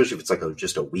rapidly, especially if it's like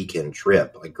just a weekend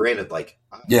trip. Like, granted, like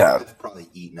I've probably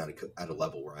eaten at a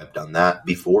level where I've done that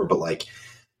before, but like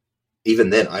even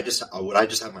then, what I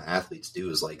just have my athletes do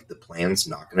is like, the plan's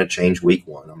not going to change week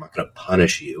 1. I'm not going to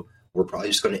punish you. We're probably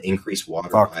just going to increase water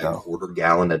by a quarter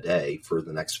gallon a day for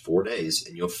the next 4 days,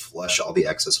 and you'll flush all the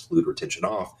excess fluid retention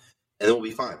off, and then we'll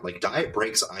be fine. Like, diet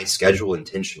breaks I schedule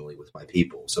intentionally with my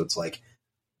people. So it's like,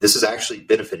 this is actually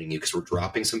benefiting you because we're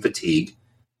dropping some fatigue.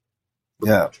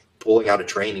 We're pulling out of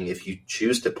training if you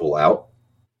choose to pull out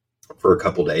for a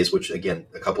couple days, which again,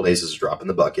 a couple days is a drop in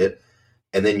the bucket.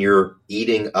 And then you're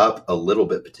eating up a little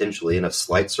bit potentially in a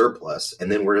slight surplus.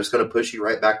 And then we're just going to push you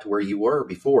right back to where you were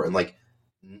before. And like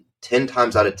 10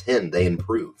 times out of 10, they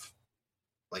improve.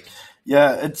 Like,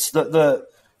 yeah, it's the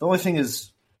only thing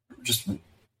is, just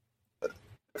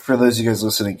for those of you guys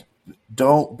listening,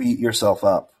 don't beat yourself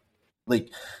up. Like,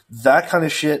 that kind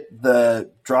of shit, the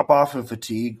drop off of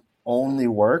fatigue only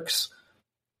works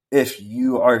if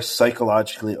you are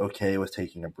psychologically okay with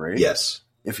taking a break. Yes.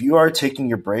 If you are taking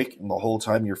your break and the whole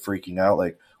time you're freaking out,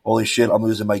 like, holy shit, I'm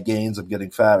losing my gains, I'm getting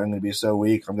fat, I'm going to be so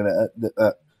weak, I'm going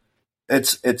to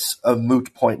it's a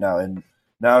moot point now, and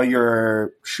now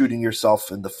you're shooting yourself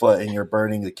in the foot and you're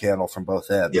burning the candle from both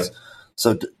ends. Yep.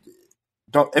 So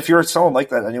don't, if you're someone like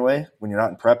that anyway, when you're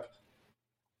not in prep,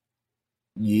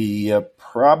 you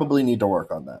probably need to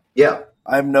work on that. Yeah.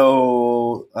 I'm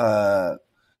no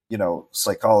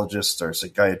psychologist or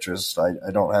psychiatrist.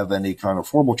 I don't have any kind of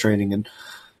formal training in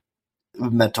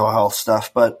mental health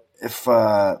stuff, but if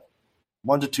 1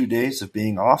 to 2 days of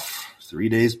being off, 3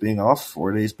 days being off,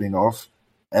 4 days being off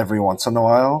every once in a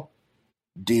while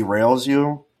derails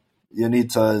you, you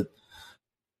need to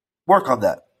work on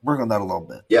that. Work on that a little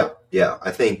bit. Yeah.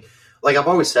 I think, like I've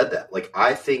always said that. Like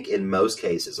I think in most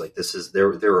cases, like this is there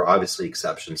are obviously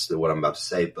exceptions to what I'm about to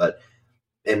say, but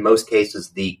in most cases,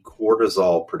 the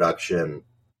cortisol production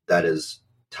that is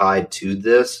tied to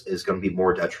this is going to be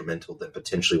more detrimental than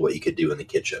potentially what you could do in the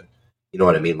kitchen. You know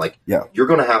what I mean? Like, you're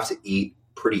going to have to eat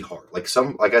pretty hard. Like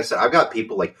like I said, I've got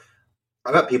people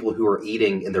who are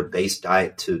eating in their base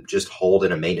diet to just hold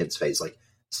in a maintenance phase, like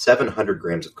 700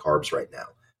 grams of carbs right now.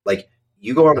 Like,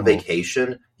 you go on a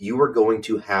vacation, you are going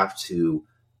to have to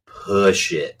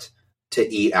push it to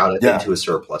eat out into a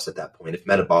surplus at that point. If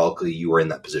metabolically you are in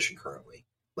that position currently,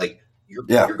 like you're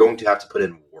going to have to put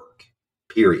in work,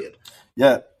 period.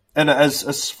 Yeah. And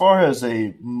as far as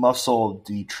a muscle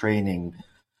detraining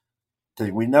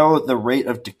thing, we know the rate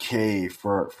of decay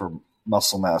for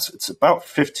muscle mass, it's about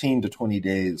 15 to 20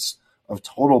 days of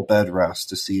total bed rest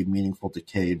to see meaningful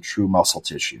decay in true muscle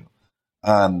tissue.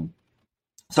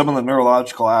 Some of the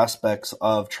neurological aspects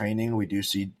of training we do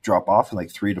see drop off in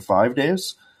like 3 to 5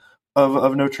 days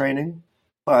of no training.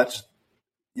 But,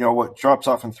 what drops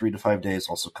off in 3 to 5 days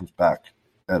also comes back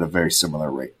at a very similar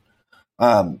rate.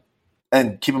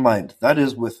 And keep in mind, that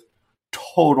is with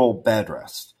total bed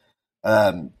rest.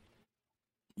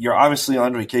 You're obviously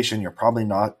on vacation. You're probably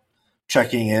not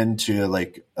checking into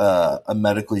like a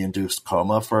medically induced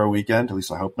coma for a weekend. At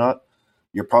least I hope not.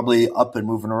 You're probably up and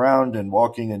moving around and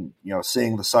walking and,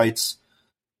 seeing the sights.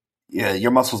 Yeah,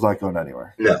 your muscle's not going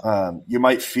anywhere. No. You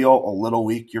might feel a little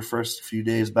weak your first few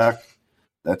days back.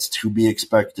 That's to be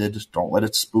expected. Don't let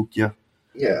it spook you.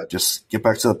 Yeah. Just get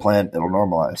back to the plan. It'll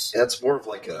normalize. That's more of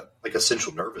like a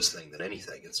central nervous thing than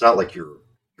anything. It's not like you're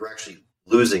actually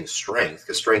losing strength,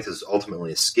 because strength is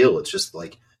ultimately a skill. It's just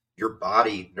like your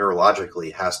body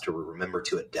neurologically has to remember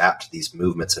to adapt to these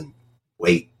movements and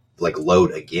weight, like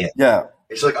load again. Yeah.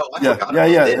 It's like, I forgot.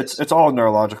 Yeah. It's all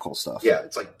neurological stuff. Yeah.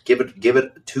 It's like, give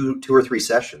it two or three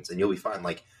sessions and you'll be fine.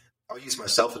 Like, I'll use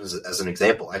myself as an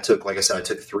example. I took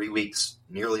 3 weeks,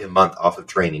 nearly a month off of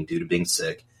training due to being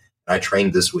sick. And I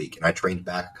trained this week, and I trained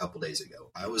back a couple days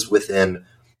ago. I was within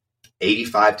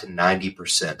 85 to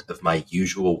 90% of my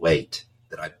usual weight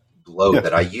that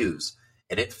I use.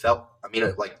 And it felt,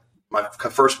 like my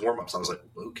first warm-ups, I was like,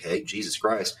 okay, Jesus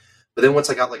Christ. But then once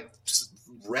I got like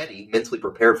ready, mentally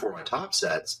prepared for my top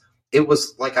sets, it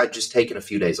was like I'd just taken a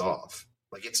few days off.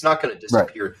 Like, it's not going to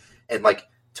disappear. Right. And like,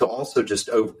 to also just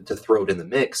to throw it in the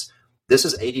mix, this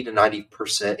is 85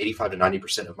 to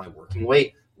 90% of my working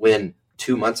weight, when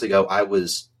 2 months ago I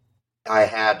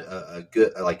had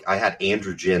I had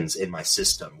androgens in my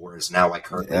system, whereas now I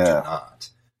currently do not.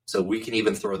 So we can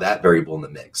even throw that variable in the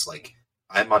mix. Like,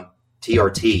 I'm on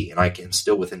TRT and I am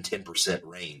still within 10%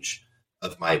 range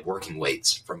of my working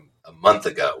weights from a month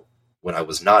ago when I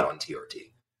was not on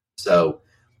TRT. So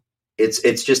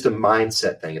it's just a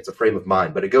mindset thing. It's a frame of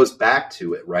mind, but it goes back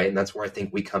to it, right? And that's where I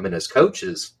think we come in as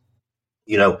coaches.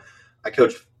 I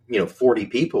coach 40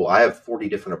 people. I have 40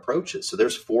 different approaches. So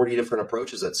there's 40 different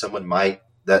approaches that someone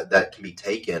that can be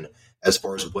taken as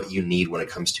far as what you need when it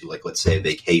comes to, like, let's say a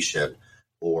vacation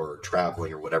or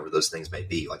traveling or whatever those things may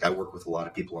be. Like, I work with a lot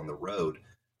of people on the road.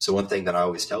 So one thing that I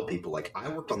always tell people, like, I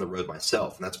worked on the road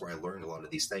myself, and that's where I learned a lot of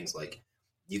these things. Like,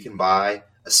 you can buy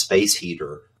a space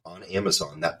heater on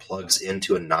Amazon that plugs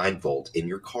into a 9-volt in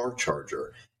your car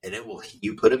charger, and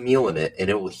you put a meal in it, and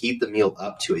it will heat the meal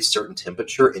up to a certain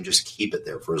temperature and just keep it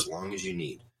there for as long as you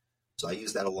need. So I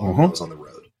used that a lot when I was on the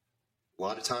road. A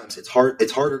lot of times it's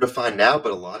harder to find now,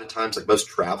 but a lot of times, like most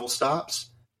travel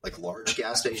stops, like large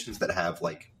gas stations that have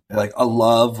like a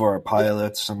Love or a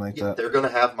Pilot, something like that, they're going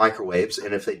to have microwaves.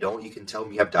 And if they don't, you can tell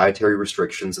them you have dietary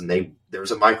restrictions, and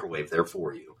there's a microwave there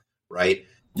for you, right?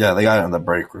 Yeah, they got it in the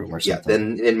break room or something. Yeah,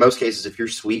 then in most cases, if you're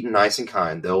sweet and nice and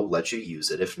kind, they'll let you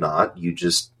use it. If not, you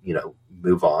just,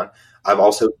 move on. I've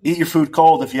also... Eat your food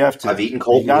cold if you have to. I've eaten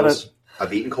cold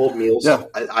meals. Yeah.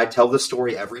 I tell this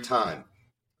story every time.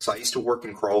 So I used to work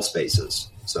in crawl spaces.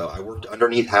 So I worked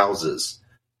underneath houses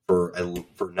for a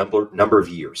number of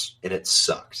years, and it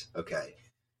sucked, okay?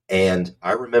 And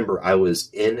I remember I was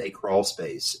in a crawl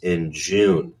space in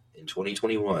June in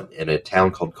 2021 in a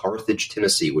town called Carthage,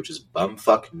 Tennessee, which is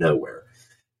bumfuck nowhere.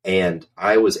 And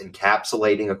I was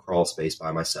encapsulating a crawl space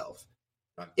by myself.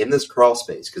 I'm in this crawl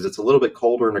space because it's a little bit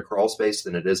colder in a crawl space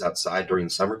than it is outside during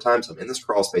the summertime. So I'm in this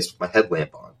crawl space with my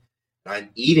headlamp on. And I'm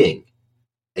eating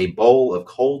a bowl of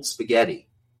cold spaghetti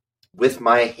with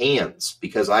my hands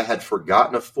because I had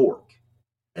forgotten a fork.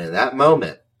 And in that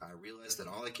moment, I realized that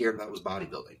all I cared about was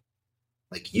bodybuilding.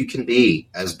 Like, you can be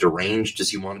as deranged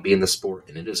as you want to be in the sport,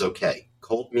 and it is okay.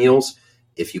 Cold meals,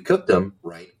 if you cook them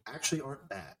right, actually aren't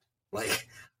bad. Like,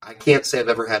 I can't say I've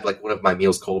ever had like one of my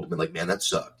meals cold and been like, man, that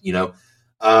sucked.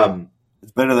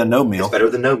 It's better than no meal. It's better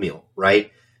than no meal,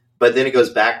 right? But then it goes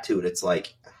back to it. It's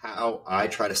like how I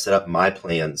try to set up my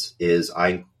plans is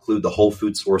I include the whole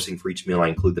food sourcing for each meal. I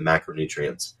include the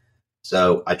macronutrients.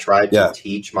 So I try to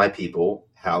teach my people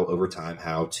how over time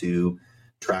how to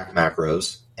track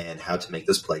macros and how to make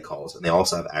those play calls. And they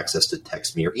also have access to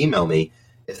text me or email me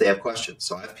if they have questions.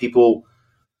 So I have people,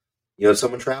 if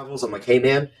someone travels, I'm like, hey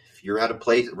man, if you're at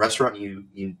a restaurant,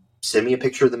 you send me a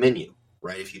picture of the menu,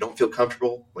 right? If you don't feel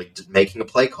comfortable like making a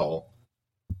play call,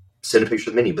 send a picture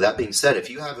of the menu. But that being said,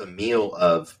 if you have a meal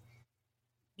of,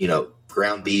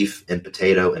 ground beef and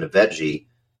potato and a veggie,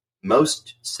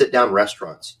 most sit-down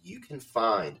restaurants, you can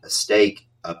find a steak,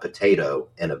 a potato,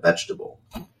 and a vegetable,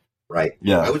 right?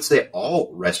 Yeah. I would say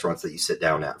all restaurants that you sit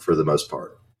down at for the most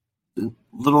part.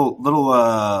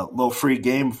 Little free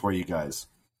game for you guys.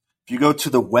 If you go to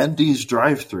the Wendy's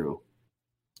drive-thru,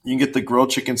 you can get the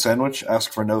grilled chicken sandwich,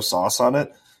 ask for no sauce on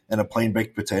it, and a plain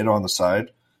baked potato on the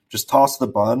side. Just toss the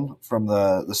bun from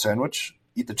the sandwich,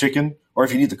 eat the chicken, or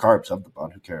if you need the carbs, have the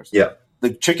bun. Who cares? Yeah.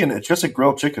 The chicken, it's just a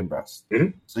grilled chicken breast.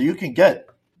 Mm-hmm. So you can get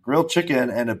grilled chicken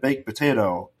and a baked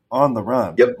potato on the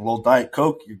run. Yep. A little Diet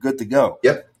Coke, you're good to go.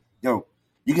 Yep.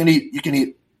 You can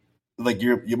eat like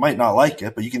you might not like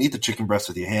it, but you can eat the chicken breast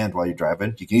with your hand while you're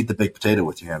driving. You can eat the baked potato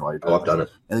with your hand while you're driving. Oh, I've done it.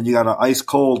 And then you got an ice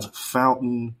cold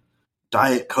fountain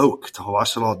Diet Coke to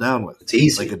wash it all down with. It's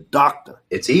easy. Like a doctor.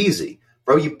 It's easy.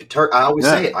 Bro, I always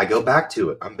say it. I go back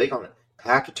to it. I'm big on it.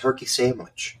 Pack a turkey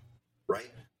sandwich, right?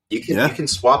 You can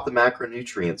swap the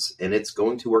macronutrients, and it's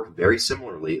going to work very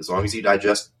similarly as long as you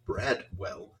digest bread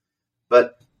well.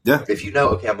 But if you know,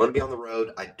 okay, I'm going to be on the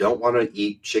road. I don't want to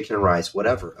eat chicken and rice,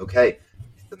 whatever. Okay,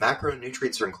 the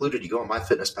macronutrients are included. You go on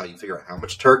MyFitnessPal, you figure out how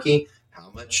much turkey,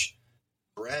 how much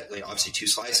bread, obviously 2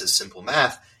 slices, simple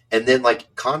math. And then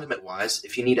like condiment wise,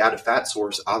 if you need added fat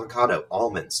source, avocado,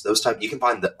 almonds, those type, you can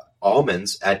find the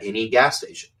almonds at any gas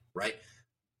station, right?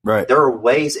 Right. There are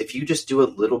ways, if you just do a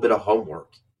little bit of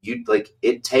homework, it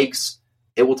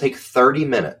will take 30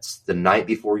 minutes the night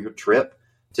before your trip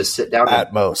to sit down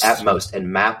at most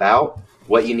and map out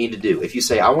what you need to do. If you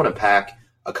say, I want to pack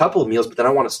a couple of meals, but then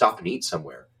I want to stop and eat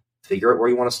somewhere, figure out where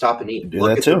you want to stop and eat.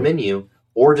 Look at the menu,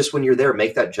 or just when you're there,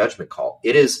 make that judgment call.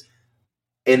 It is,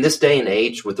 in this day and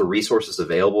age, with the resources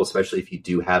available, especially if you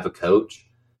do have a coach,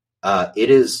 it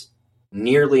is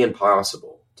nearly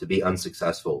impossible to be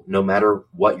unsuccessful no matter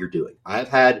what you're doing. I've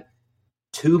had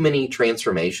too many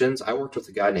transformations. I worked with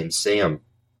a guy named Sam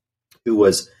who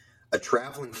was a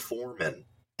traveling foreman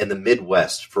in the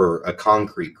Midwest for a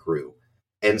concrete crew.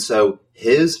 And so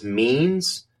his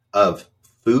means of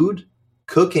food,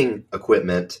 cooking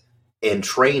equipment, and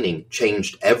training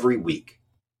changed every week.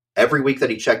 Every week that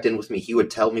he checked in with me, he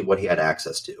would tell me what he had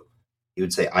access to. He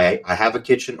would say, I have a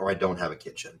kitchen or I don't have a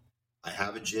kitchen. I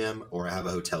have a gym or I have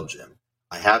a hotel gym.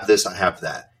 I have this, I have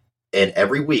that. And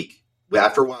every week,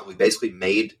 after a while,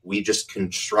 we just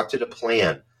constructed a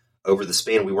plan over the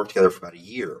span. We worked together for about a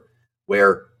year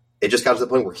where it just got to the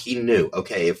point where he knew,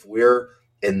 okay, if we're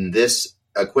in this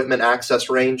equipment access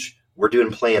range, we're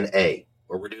doing plan A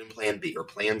or we're doing plan B or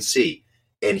plan C.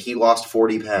 And he lost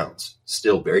 40 pounds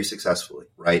still very successfully,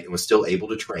 right? And was still able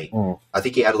to train. I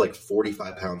think he added like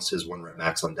 45 pounds to his 1 rep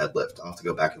max on deadlift. I'll have to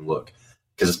go back and look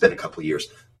because it's been a couple of years.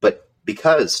 But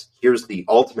because here's the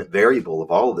ultimate variable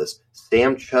of all of this,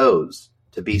 Sam chose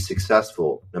to be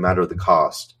successful no matter the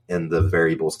cost and the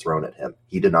variables thrown at him.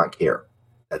 He did not care.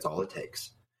 That's all it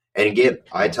takes. And again,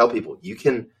 I tell people, you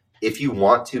can, if you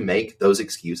want to make those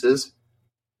excuses,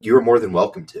 you're more than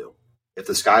welcome to. If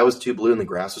the sky was too blue and the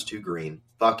grass was too green,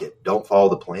 fuck it. Don't follow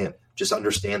the plan. Just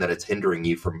understand that it's hindering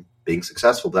you from being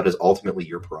successful. That is ultimately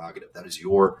your prerogative. That is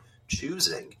your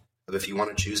choosing of if you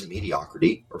want to choose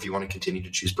mediocrity or if you want to continue to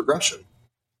choose progression.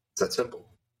 It's that simple.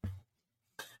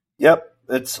 Yep.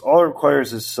 It's all it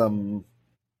requires is some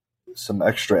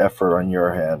extra effort on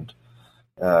your hand,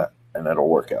 and it'll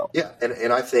work out. Yeah.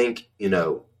 And I think,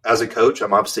 as a coach,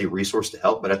 I'm obviously a resource to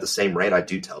help, but at the same rate, I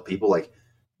do tell people like,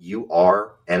 you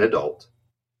are an adult.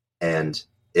 And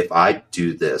if I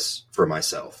do this for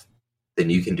myself, then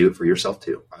you can do it for yourself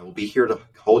too. I will be here to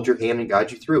hold your hand and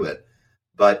guide you through it.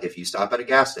 But if you stop at a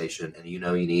gas station and you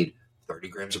need 30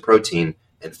 grams of protein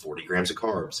and 40 grams of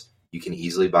carbs, you can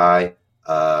easily buy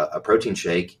a protein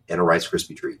shake and a Rice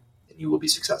Krispie treat, and you will be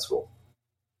successful.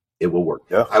 It will work.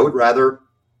 Yeah. I would rather,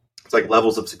 it's like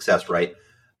levels of success, right?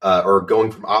 Or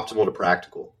going from optimal to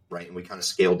practical, right? And we kind of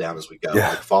scale down as we go. Yeah.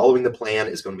 Like following the plan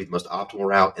is going to be the most optimal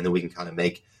route, and then we can kind of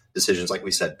make decisions, like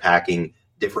we said, packing,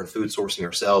 different food sourcing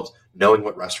ourselves, knowing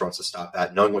what restaurants to stop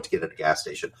at, knowing what to get at a gas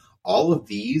station. All of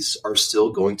these are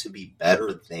still going to be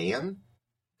better than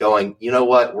going, you know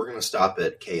what, we're going to stop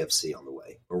at KFC on the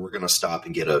way, or we're going to stop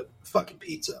and get a fucking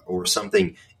pizza, or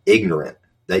something ignorant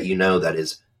that you know that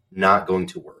is not going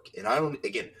to work. And I'm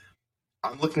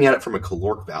looking at it from a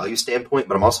caloric value standpoint,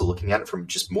 but I'm also looking at it from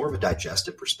just more of a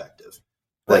digestive perspective.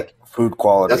 Like food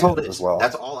quality that's all it is. as well.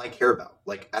 That's all I care about.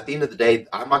 Like at the end of the day,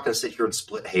 I'm not going to sit here and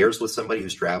split hairs with somebody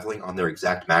who's traveling on their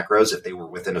exact macros if they were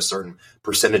within a certain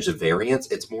percentage of variance.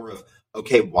 It's more of,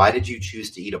 okay, why did you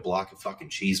choose to eat a block of fucking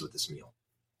cheese with this meal?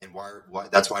 And why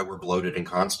that's why we're bloated and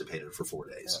constipated for 4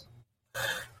 days.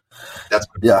 That's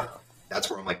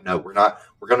where I'm like, no, we're not.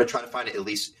 We're going to try to find it at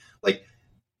least. Like,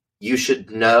 you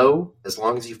should know, as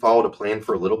long as you followed a plan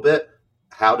for a little bit,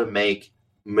 how to make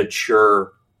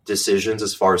mature decisions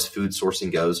as far as food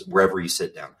sourcing goes wherever you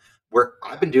sit down. Where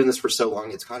I've been doing this for so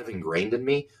long, it's kind of ingrained in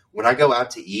me. When I go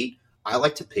out to eat, I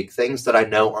like to pick things that I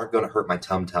know aren't going to hurt my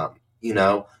tum-tum. You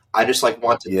know, I just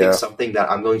want to pick something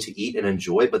that I'm going to eat and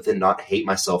enjoy, but then not hate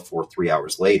myself for 3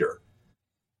 hours later.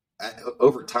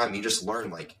 Over time, you just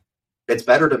learn, like, it's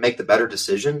better to make the better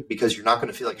decision because you're not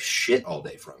going to feel like shit all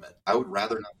day from it. I would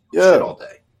rather not feel shit all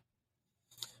day.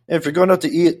 If you're going out to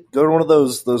eat, go to one of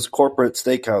those corporate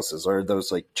steakhouses or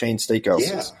those like chain steakhouses.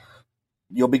 Yeah.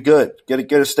 You'll be good.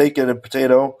 Get a steak and a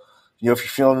potato. You know,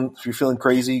 if you're feeling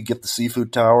crazy, get the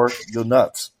seafood tower. Go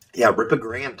nuts. Yeah, rip a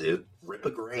gram, dude. Rip a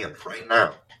gram right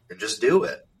now and just do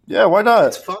it. Yeah, why not?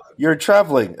 It's fun. You're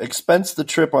traveling. Expense the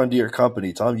trip onto your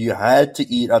company. Tell them you had to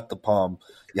eat at the Palm.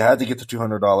 You had to get the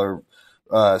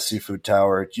 $200 seafood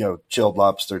tower. You know, chilled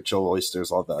lobster, chilled oysters,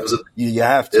 all that. You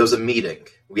have to. It was a meeting.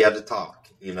 We had to talk.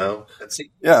 You know,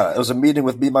 it was a meeting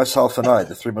with me, myself, and I,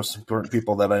 the three most important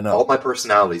people that I know. All my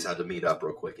personalities had to meet up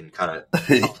real quick and kind of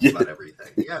talk about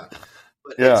everything. Yeah,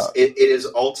 but it is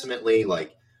ultimately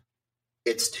like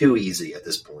it's too easy at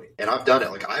this point, and I've done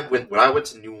it. Like when I went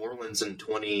to New Orleans in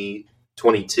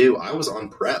 2022, I was on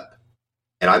prep,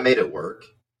 and I made it work,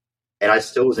 and I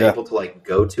still was able to like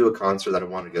go to a concert that I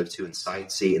wanted to go to and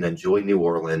sightsee and enjoy New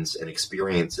Orleans and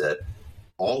experience it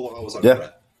all while I was on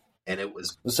prep. And it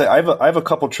was. I have a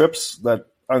couple trips that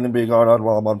I'm going to be going on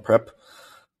while I'm on prep,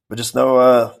 but just know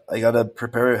I got to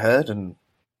prepare ahead and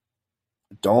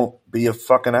don't be a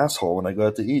fucking asshole when I go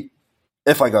out to eat.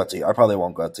 If I go out to eat, I probably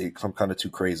won't go out to eat because I'm kind of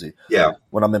too crazy. Yeah.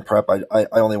 When I'm in prep, I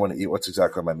only want to eat what's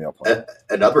exactly on my meal plan.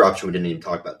 Another option we didn't even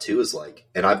talk about too is like,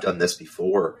 and I've done this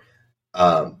before,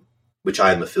 which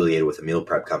I am affiliated with a meal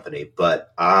prep company,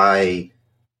 but I've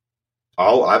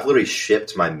literally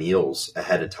shipped my meals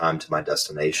ahead of time to my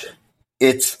destination.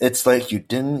 It's like you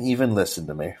didn't even listen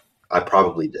to me. I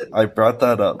probably didn't. I brought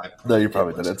that up. No, you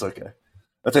probably didn't. It's okay.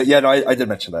 I did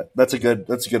mention that. That's a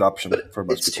good option for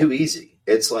most people. It's too easy.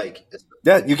 It's like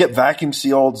you get vacuum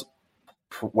sealed,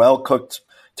 well cooked.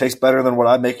 Tastes better than what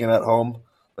I'm making at home.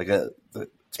 Like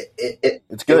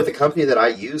it's good. With the company that I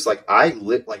use, like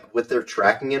with their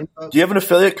tracking info. Do you have an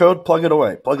affiliate code? Plug it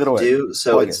away. I do.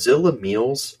 So it's Zilla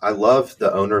Meals. I love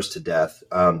the owners to death.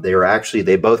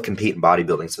 They both compete in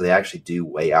bodybuilding, so they actually do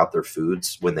weigh out their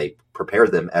foods when they prepare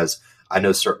them. As I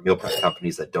know certain meal prep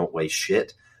companies that don't weigh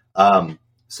shit.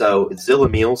 So it's Zilla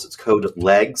Meals. It's code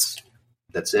LEGS.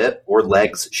 That's it. Or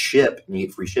LEGS ship, and you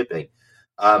get free shipping.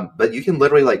 But you can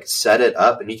literally like set it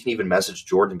up, and you can even message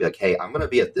Jordan and be like, hey, I'm going to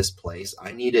be at this place.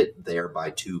 I need it there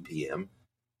by 2 p.m.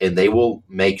 And they will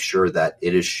make sure that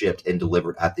it is shipped and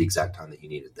delivered at the exact time that you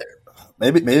need it there.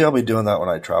 Maybe I'll be doing that when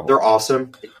I travel. They're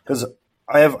awesome. Because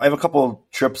I have a couple of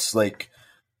trips, like,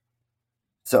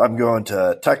 so I'm going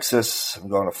to Texas. I'm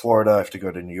going to Florida. I have to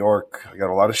go to New York. I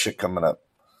got a lot of shit coming up.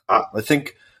 I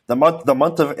think the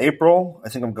month of April, I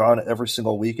think I'm gone every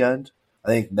single weekend. I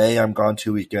think May I'm gone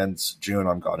 2 weekends. June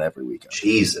I'm gone every weekend.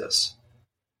 Jesus.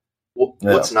 Well,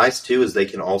 what's nice too is they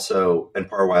can also, and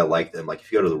part of why I like them, like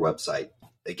if you go to the website,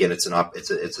 again, it's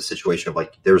a situation of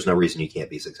like there's no reason you can't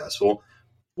be successful.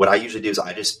 What I usually do is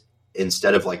I just,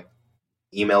 instead of like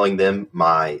emailing them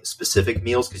my specific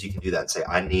meals, because you can do that and say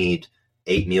I need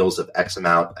 8 meals of X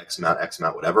amount,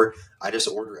 whatever. I just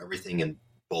order everything in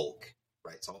bulk,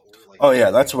 right? So I'll order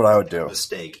that's what I would do. A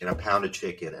steak and a pound of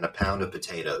chicken and a pound of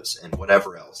potatoes and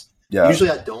whatever else. Yeah. Usually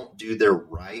I don't do their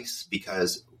rice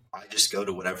because I just go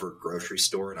to whatever grocery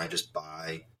store and I just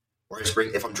buy, or I just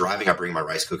bring, if I'm driving, I bring my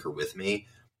rice cooker with me.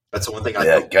 That's the one thing I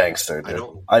don't. Gangster,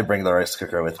 dude. I bring the rice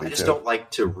cooker with me, I just don't like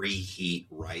to reheat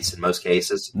rice in most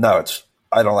cases. No,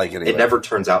 I don't like it either. It never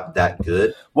turns out that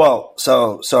good. Well,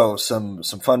 so some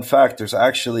fun fact, there's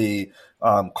actually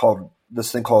this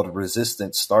thing called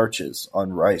resistant starches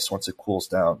on rice once it cools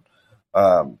down.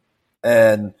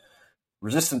 And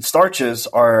resistant starches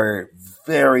are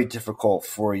very difficult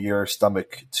for your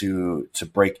stomach to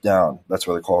break down. That's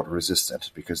why they're called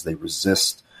resistant, because they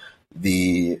resist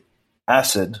the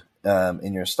acid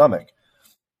in your stomach.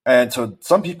 And so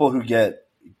some people who get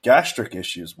gastric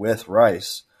issues with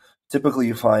rice, typically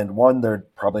you find, one, they're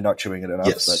probably not chewing it enough.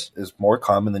 Yes. That is more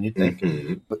common than you think.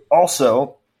 Mm-hmm. But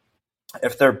also,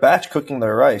 if they're batch cooking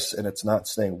their rice and it's not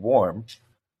staying warm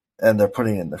and they're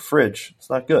putting it in the fridge, it's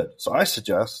not good. So I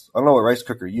suggest, I don't know what rice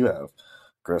cooker you have,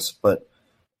 Chris, but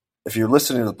if you're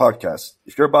listening to the podcast,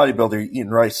 if you're a bodybuilder, you're eating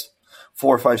rice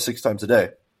 4, 5, 6 times a day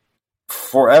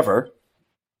forever,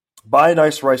 buy a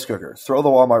nice rice cooker. Throw the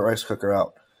Walmart rice cooker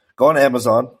out. Go on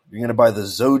Amazon. You're going to buy the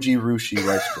Zoji Rushi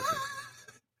rice cooker.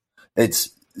 It's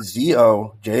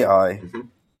ZOJIRUSHI.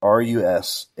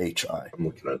 I'm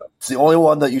looking it up. It's the only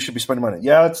one that you should be spending money on.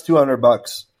 Yeah, it's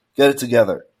 $200. Get it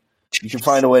together. You can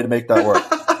find a way to make that work.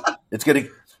 It's getting.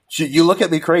 You look at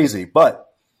me crazy,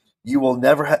 but you will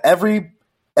never have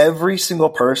every single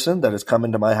person that has come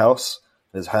into my house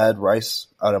has had rice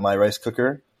out of my rice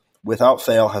cooker. Without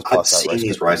fail, has bought I've seen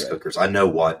these rice cookers. I know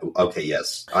what. Okay,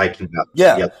 yes, I can.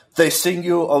 Yeah, yep. They sing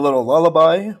you a little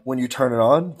lullaby when you turn it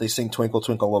on. They sing "Twinkle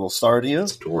Twinkle Little Star" to you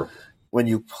when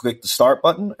you click the start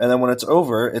button, and then when it's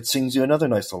over, it sings you another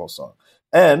nice little song,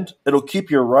 and it'll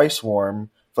keep your rice warm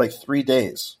for like 3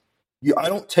 days. I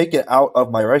don't take it out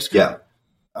of my rice cooker.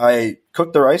 Yeah, I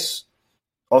cook the rice.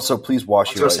 Also, please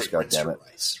wash your rice.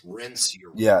 Goddammit! Rinse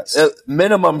your rice. Yeah,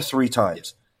 minimum 3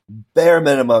 times. Yeah. Bare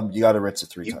minimum, you got to rinse it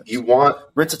 3 times. You want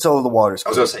rinse it till the water's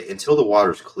clear. I was going to say, until the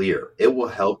water's clear, it will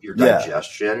help your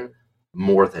digestion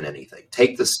more than anything.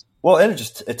 Take this. Well, and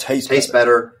it tastes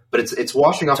better, but it's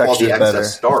washing off all the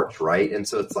excess starch, right? And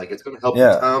so it's like it's going to help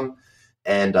your tongue.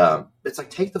 And it's like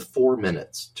take the 4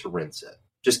 minutes to rinse it.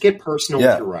 Just get personal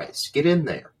with your rice. Get in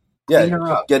there. Clean her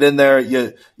up. Get in there.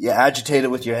 You agitate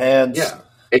it with your hands. Yeah.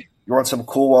 You want some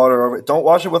cool water over it. Don't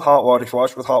wash it with hot water. If you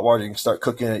wash it with hot water, you can start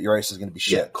cooking it. Your rice is going to be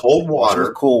shit. Yeah, cold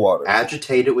water, cool water.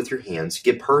 Agitate it with your hands.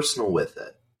 Get personal with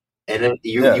it, and then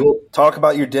you talk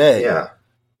about your day. Yeah,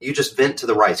 you just vent to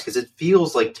the rice because it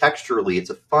feels like texturally, it's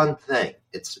a fun thing.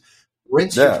 It's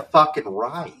rinse your fucking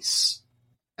rice.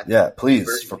 Yeah,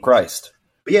 please, for Christ.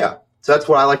 But yeah, so that's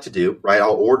what I like to do. Right,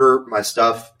 I'll order my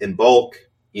stuff in bulk.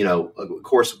 You know, of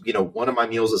course, one of my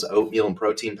meals is oatmeal and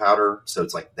protein powder, so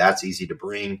it's like that's easy to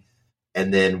bring.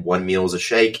 And then one meal is a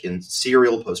shake and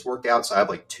cereal post-workout. So I have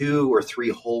like 2 or 3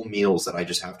 whole meals that I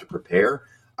just have to prepare.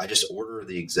 I just order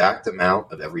the exact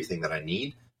amount of everything that I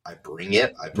need. I bring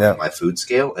it. I bring my food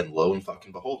scale. And lo and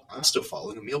fucking behold, I'm still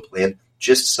following a meal plan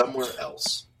just somewhere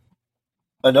else.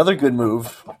 Another good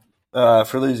move, for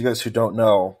those of you guys who don't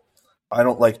know, I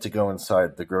don't like to go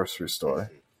inside the grocery store.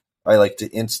 I like to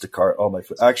Instacart all my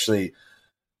food. Actually,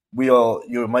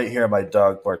 you might hear my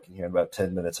dog barking here in about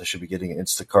 10 minutes. I should be getting an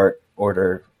Instacart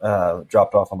order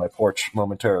dropped off on my porch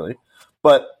momentarily.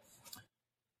 But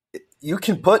you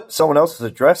can put someone else's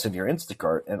address in your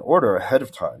Instacart and order ahead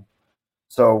of time.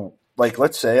 So, like,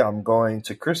 let's say I'm going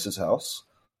to Chris's house.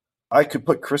 I could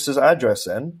put Chris's address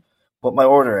in, put my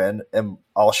order in, and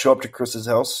I'll show up to Chris's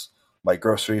house. My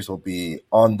groceries will be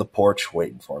on the porch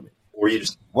waiting for me. Or you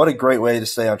just what a great way to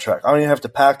stay on track. I don't even have to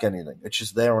pack anything. It's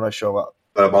just there when I show up.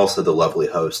 But I'm also the lovely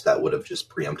host that would have just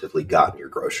preemptively gotten your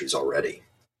groceries already.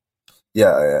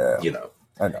 Yeah. You know,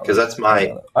 I know because that's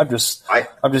my. I'm just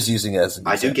using it as an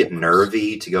example. I do get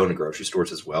nervy to go into grocery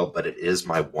stores as well, but it is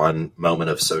my one moment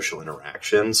of social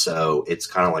interaction. So it's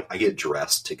kind of like I get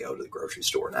dressed to go to the grocery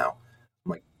store now.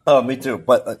 I'm like, oh, me too.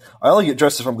 But I only get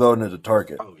dressed if I'm going into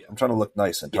Target. Oh yeah, I'm trying to look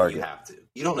nice in Target. You have to.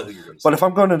 You don't know who you're going to. But if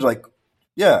I'm going into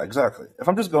yeah, exactly. If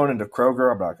I'm just going into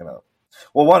Kroger, I'm not going to.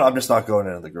 Well, one, I'm just not going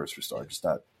into the grocery store. I'm just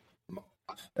not.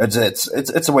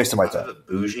 It's a waste of my time. I have a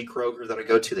bougie Kroger that I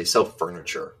go to. They sell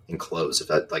furniture and clothes. If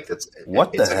that that's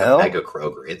what it's the like hell? A mega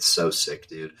Kroger. It's so sick,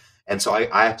 dude. And so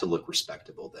I have to look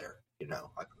respectable there. You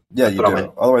know. You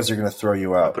do. Otherwise, they're going to throw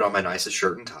you out. I put on my nicest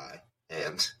shirt and tie,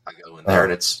 and I go in there,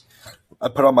 and it's. I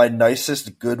put on my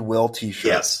nicest Goodwill T-shirt.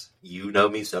 Yes, you know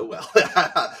me so well.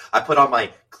 I put on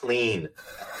my clean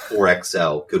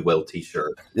 4XL Goodwill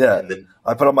T-shirt. Yeah, and then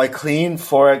I put on my clean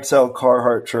 4XL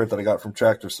Carhartt shirt that I got from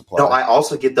Tractor Supply. No, I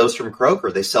also get those from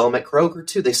Kroger. They sell them at Kroger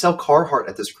too. They sell Carhartt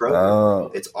at this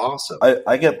Kroger. It's awesome.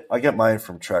 I get mine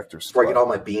from Tractor Supply. Where I get all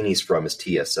my beanies from is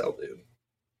TSL, dude.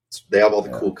 They have all the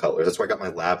cool colors. That's where I got my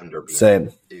lavender beanie.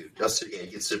 Same, dude. Just to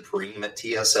get Supreme at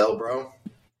TSL, bro.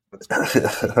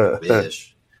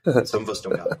 Wish. Some of us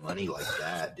don't got money like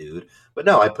that, dude. But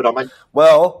no, I put on my.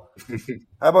 Well,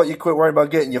 how about you quit worrying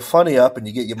about getting your funny up and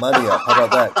you get your money up? How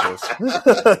about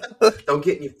that, Chris? Don't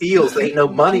get in your feels. There ain't no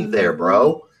money there,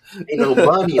 bro. Ain't no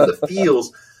money in the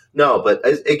feels. No, but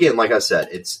again, like I said,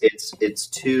 it's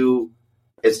too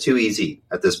easy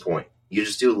at this point. You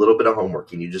just do a little bit of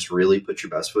homework and you just really put your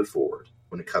best foot forward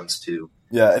when it comes to.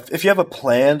 Yeah, if you have a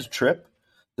planned trip,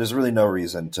 there's really no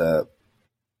reason to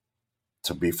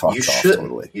be fucked You off should.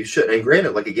 totally. You should. And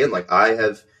granted, like again, like I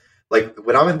have, like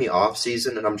when I'm in the off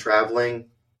season and I'm traveling,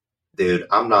 dude,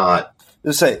 I'm not.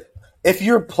 Just say, if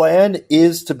your plan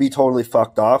is to be totally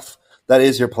fucked off, that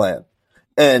is your plan.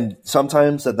 And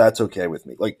sometimes that's okay with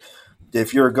me. Like,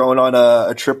 if you're going on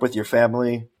a trip with your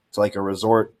family to like a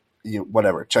resort,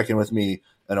 whatever, check in with me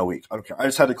in a week. I don't care. I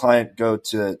just had a client go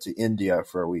to India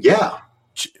for a week. Yeah.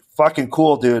 Fucking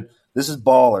cool, dude. This is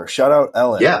baller. Shout out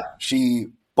Ellen. Yeah. She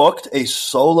booked a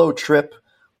solo trip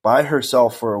by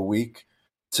herself for a week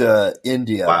to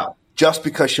India. Wow. Just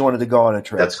because she wanted to go on a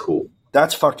trip. That's cool.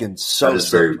 That's fucking so That is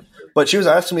sick. But she was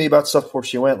asking me about stuff before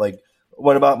she went. Like,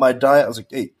 what about my diet? I was like,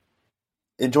 hey,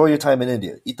 enjoy your time in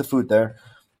India. Eat the food there.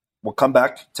 We'll come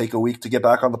back, take a week to get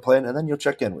back on the plane, and then you'll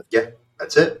check in with me. Yeah,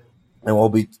 that's it. And we'll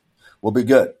be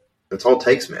good. That's all it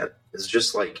takes, man. It's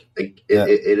just like it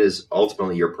is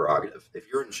ultimately your prerogative. If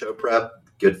you're in show prep,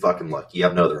 good fucking luck. You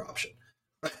have no other option.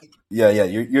 Yeah.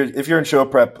 You're if you're in show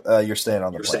prep, you're staying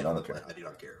on the plane. Staying on the plane. I do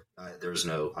not care.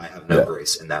 I have no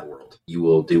grace in that world. You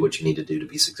will do what you need to do to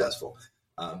be successful.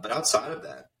 But outside of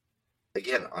that,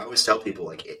 again, I always tell people,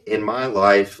 like, in my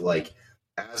life, like,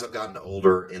 as I've gotten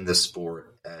older in this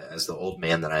sport, as the old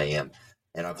man that I am,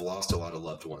 and I've lost a lot of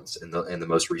loved ones in the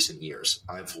most recent years,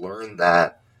 I've learned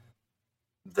that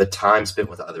the time spent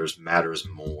with others matters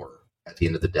more at the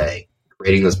end of the day.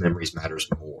 Creating those memories matters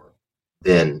more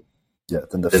than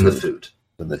the food,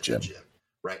 than the gym.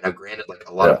 Right now, granted, like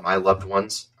a lot of my loved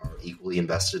ones are equally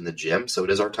invested in the gym, so it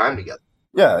is our time together.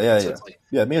 Yeah. Like,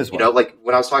 me as well. You know, like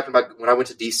when I was talking about when I went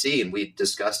to DC and we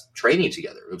discussed training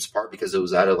together, it was part because it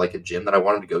was at a gym that I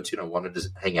wanted to go to and I wanted to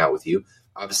hang out with you.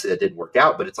 Obviously, that didn't work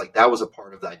out, but it's like that was a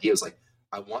part of the idea. It was like,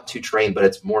 I want to train, but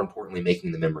it's more importantly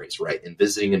making the memories, right? And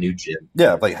visiting a new gym.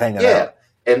 Yeah, like hanging out.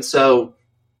 And so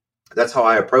that's how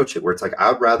I approach it, where it's like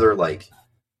I'd rather like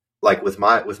with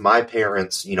my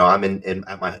parents, you know, I'm in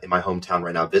my hometown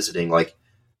right now visiting, like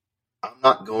I'm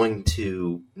not going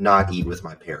to not eat with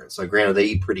my parents. So granted, they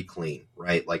eat pretty clean,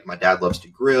 right? Like my dad loves to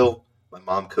grill. My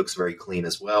mom cooks very clean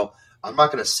as well. I'm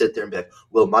not going to sit there and be like,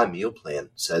 well, my meal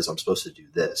plan says I'm supposed to do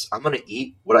this. I'm going to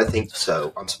eat what I think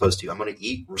I'm supposed to. I'm going to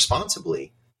eat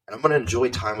responsibly, and I'm going to enjoy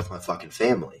time with my fucking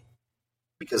family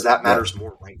because that matters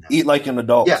more right now. Eat like an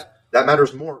adult. Yeah, that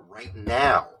matters more right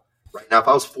now. Right now, if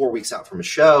I was 4 weeks out from a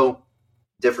show,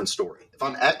 different story. If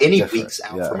I'm at any weeks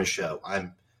out from a show,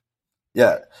 I'm...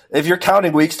 Yeah. If you're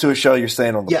counting weeks to a show, you're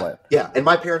staying on the plane. Yeah. And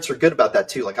my parents are good about that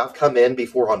too. Like I've come in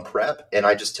before on prep and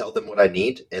I just tell them what I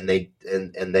need and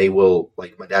they will,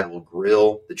 like my dad will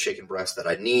grill the chicken breast that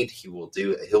I need. He'll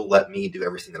let me do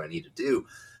everything that I need to do.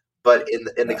 But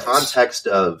in the context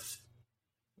of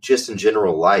just in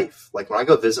general life, like when I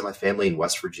go visit my family in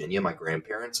West Virginia, my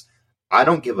grandparents, I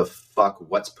don't give a fuck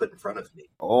what's put in front of me.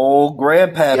 Oh,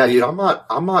 grandpappy. Yeah, dude, I'm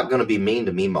not going to be mean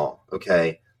to Meemaw.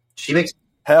 Okay. She makes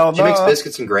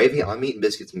biscuits and gravy. I'm eating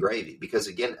biscuits and gravy because,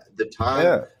 again, the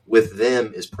time with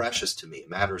them is precious to me. It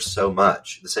matters so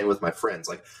much. The same with my friends.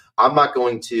 Like, I'm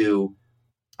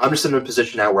just in a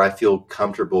position now where I feel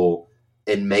comfortable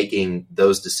in making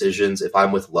those decisions. If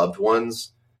I'm with loved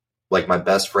ones, like my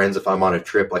best friends, if I'm on a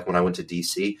trip, like when I went to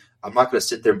DC, I'm not going to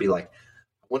sit there and be like,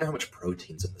 I wonder how much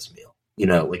protein's in this meal. You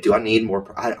know, like, do I need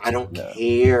more? I don't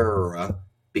care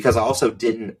because I also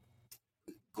didn't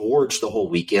gorge the whole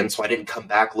weekend, so I didn't come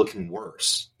back looking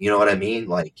worse. You know what I mean?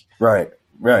 Like, right.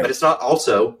 But it's not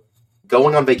also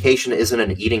going on vacation isn't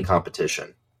an eating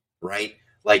competition, right?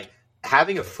 Like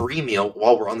having a free meal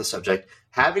while we're on the subject,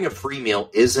 having a free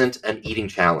meal isn't an eating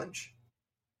challenge.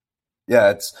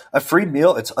 Yeah, it's a free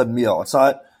meal. It's a meal. It's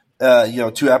not,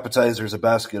 2 appetizers, a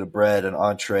basket of bread, an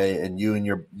entree, and you and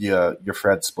your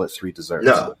friend split 3 desserts.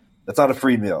 No, that's not a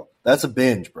free meal. That's a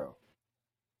binge, bro.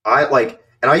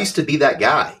 And I used to be that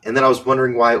guy, and then I was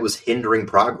wondering why it was hindering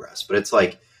progress. But it's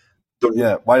like,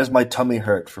 why does my tummy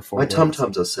hurt for 4 days? My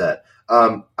tum-tum's upset.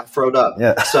 I froed up.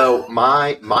 Yeah. So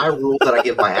my rule that I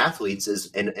give my athletes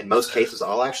is, in most cases,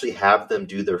 I'll actually have them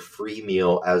do their free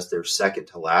meal as their second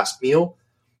to last meal.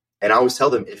 And I always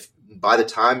tell them, if by the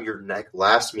time your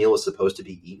last meal is supposed to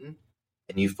be eaten,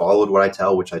 and you followed what I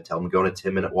tell, which I tell them, go on a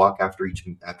 10-minute walk after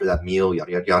that meal,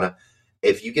 yada, yada, yada.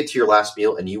 If you get to your last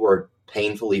meal and you are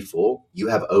painfully full, you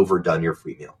have overdone your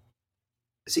free meal.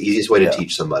 It's the easiest way to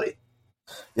teach somebody.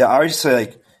 Yeah, I always say,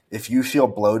 like, if you feel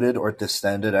bloated or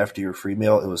distended after your free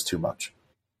meal, it was too much.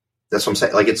 That's what I'm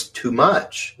saying. Like, it's too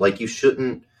much. Like, you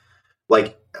shouldn't,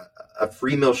 like, a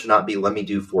free meal should not be, let me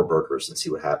do 4 burgers and see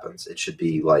what happens. It should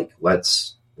be like,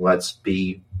 let's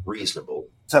be reasonable.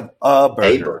 Let's have a burger.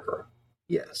 A burger.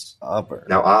 Yes. A burger.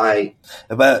 Now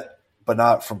but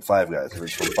not from Five Guys.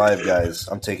 From Five Guys,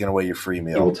 I'm taking away your free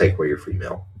meal. You will take away your free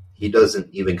meal. He doesn't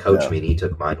even coach me, and he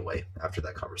took mine away after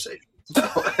that conversation. So.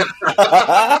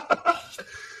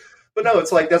 But no,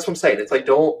 it's like, that's what I'm saying. It's like,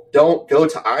 don't go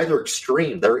to either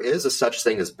extreme. There is a such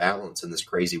thing as balance in this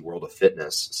crazy world of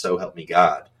fitness. So help me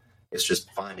God. It's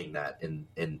just finding that, and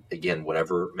again,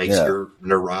 whatever makes your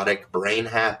neurotic brain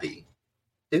happy,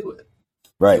 do it.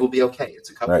 Right. You will be okay. It's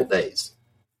a couple of days.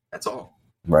 That's all.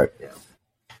 Right. Yeah.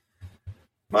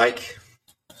 Mike,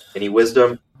 any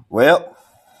wisdom? Well,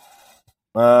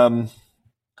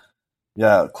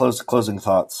 closing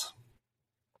thoughts.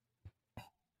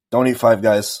 Don't eat Five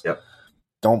Guys. Yep.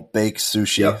 Don't bake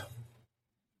sushi. Yep.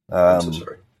 I'm so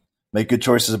sorry. Make good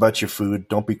choices about your food.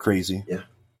 Don't be crazy. Yeah.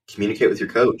 Communicate with your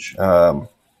coach.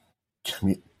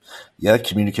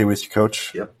 Communicate with your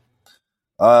coach. Yep.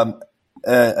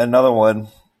 Another one,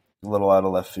 a little out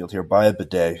of left field here. Buy a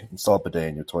bidet. Install a bidet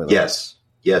in your toilet. Yes.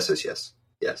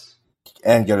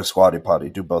 And get a squatty potty.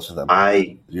 Do both of them.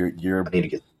 I need to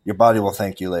get. Your body will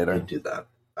thank you later. I need to do that.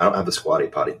 I don't have the squatty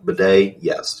potty. Bidet,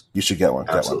 yes. You should get one.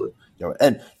 Absolutely. Get one.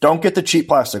 And don't get the cheap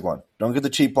plastic one. Don't get the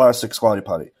cheap plastic squatty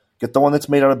potty. Get the one that's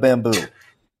made out of bamboo.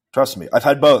 Trust me. I've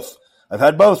had both.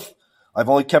 I've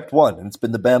only kept one, and it's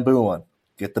been the bamboo one.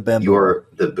 Get the bamboo. You're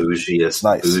the bougiest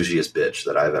bitch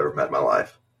that I've ever met in my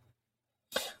life.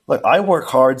 Look, I work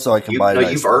hard so I can buy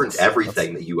nice you've earned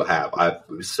everything that you have.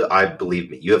 I believe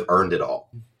me, you have earned it all.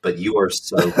 But you are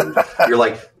so good. You're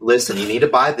like, listen, you need to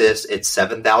buy this. It's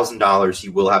 $7,000.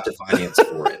 You will have to finance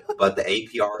for it. But the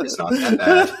APR is not that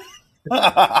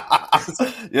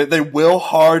bad. Yeah, they will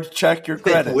hard check your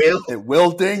credit. It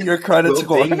will ding your credit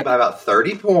score. It will ding by about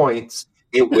 30 points.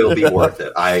 It will be worth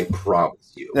it. I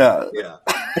promise you. Yeah.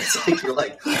 It's like, you're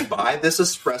like, buy this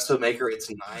espresso maker.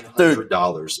 It's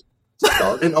 $900.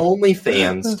 Start an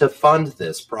OnlyFans to fund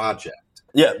this project.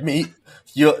 Yeah,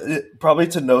 you probably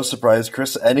to no surprise,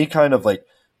 Chris, any kind of like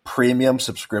premium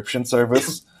subscription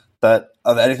service that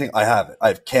of anything, I have it. I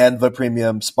have Canva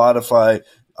Premium, Spotify,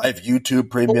 I have YouTube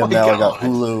Premium now. God. I got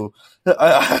Hulu.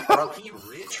 Bro, he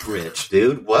rich,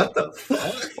 dude. What the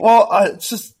fuck? Well, it's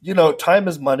just, time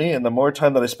is money, and the more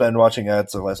time that I spend watching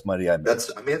ads, the less money I make.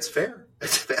 It's fair.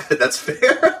 That's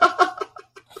fair.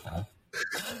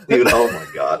 Dude, oh my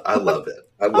God. I love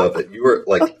it. You were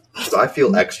like, I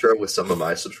feel extra with some of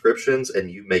my subscriptions,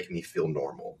 and you make me feel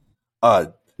normal.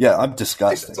 Yeah, I'm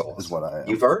disgusting, awesome. Is what I am.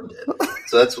 You've earned it.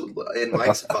 So that's, in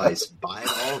Mike's advice, buy it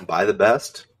all and buy the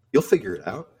best. You'll figure it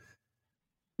out.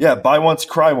 Yeah, buy once,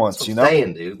 cry once, that's what I'm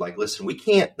saying, dude. Like, listen,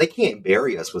 they can't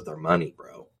bury us with our money,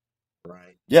 bro.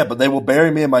 Right? Yeah, but they will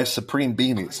bury me in my Supreme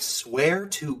beanies. I swear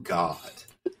to God.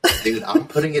 Dude, I'm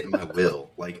putting it in my will.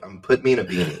 Like, I'm putting me in a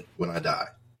beanie when I die.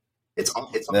 It's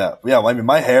yeah. I mean,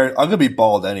 my hair, I'm going to be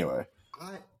bald anyway.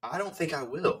 I don't think I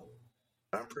will.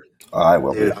 I'm pretty. I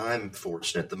will. Dude, I'm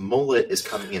fortunate. The mullet is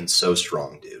coming in so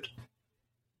strong, dude.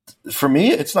 For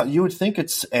me, it's not. You would think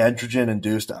it's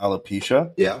androgen-induced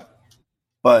alopecia. Yeah.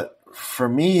 But for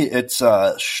me, it's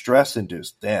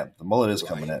stress-induced. Damn, the mullet is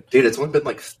coming in. Dude, it's only been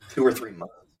like 2 or 3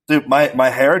 months. Dude, my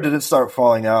hair didn't start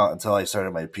falling out until I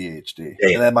started my PhD.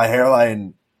 Damn. And then my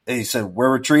hairline, he said,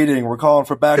 we're retreating. We're calling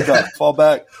for backup. Fall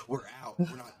back. We're out.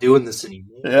 We're not doing this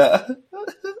anymore. Yeah.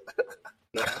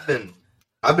 No,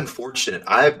 I've been fortunate.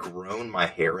 I have grown my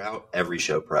hair out every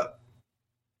show prep.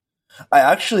 I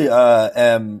actually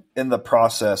am in the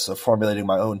process of formulating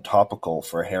my own topical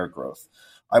for hair growth.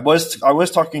 I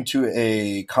was talking to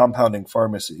a compounding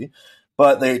pharmacy,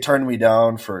 but they turned me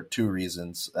down for 2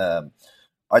 reasons.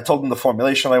 I told them the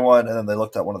formulation I want, and then they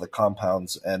looked at one of the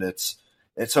compounds, and it's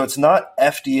not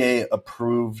FDA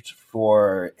approved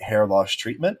for hair loss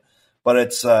treatment, but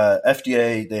it's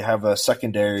FDA. They have a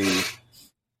secondary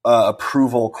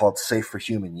approval called safe for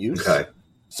human use. Okay.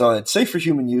 So it's safe for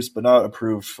human use, but not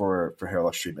approved for hair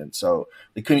loss treatment. So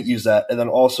they couldn't use that. And then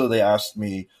also they asked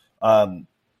me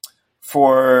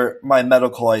for my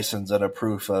medical license and a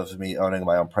proof of me owning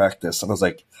my own practice. And I was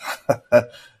like,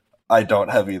 I don't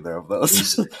have either of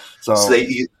those.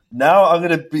 Now I'm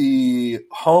going to be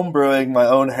home brewing my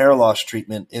own hair loss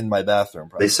treatment in my bathroom.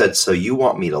 Probably. They said, so you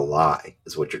want me to lie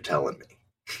is what you're telling me.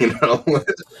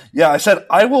 Yeah, I said,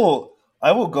 I will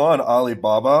go on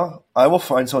Alibaba. I will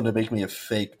find someone to make me a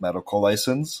fake medical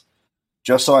license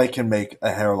just so I can make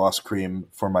a hair loss cream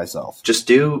for myself. Just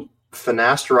do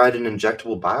finasteride and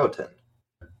injectable biotin.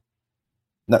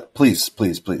 No, please.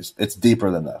 It's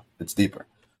deeper than that. It's deeper.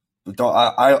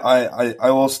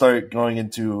 I will start going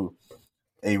into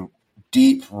a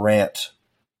deep rant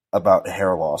about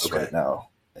hair loss right now.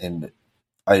 And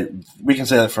we can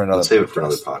say that for another Let's save it for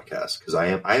another podcast because I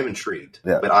am intrigued.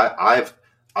 Yeah. But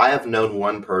I have known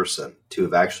one person to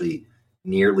have actually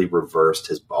nearly reversed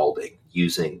his balding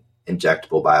using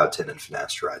injectable biotin and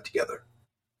finasteride together.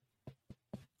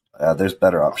 There's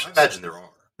better I options. imagine there are.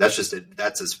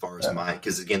 That's as far as mine.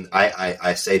 Because again,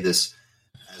 I say this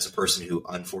as a person who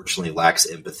unfortunately lacks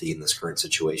empathy in this current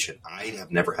situation. I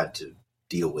have never had to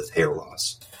deal with hair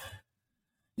loss.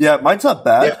 Yeah, mine's not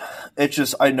bad. Yeah. It's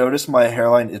just I noticed my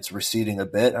hairline; it's receding a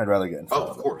bit. I'd rather get in front of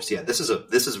it. Of course, yeah. This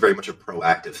is very much a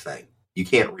proactive thing. You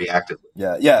can't reactively.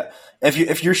 Yeah.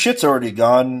 If your shit's already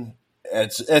gone,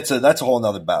 that's a whole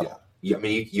nother battle. Yeah. I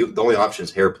mean, the only option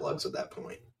is hair plugs at that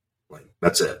point. Like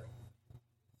that's it.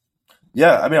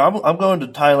 Yeah, I mean, I'm going to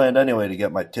Thailand anyway to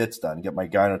get my tits done, get my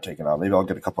gyno taken out. Maybe I'll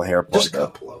get a couple of hair plugs. Just a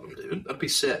couple of them, dude. That'd be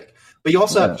sick. But you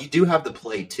also you do have the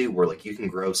play too, where like you can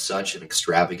grow such an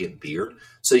extravagant beard,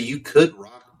 so you could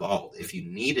rock bald if you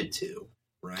needed to,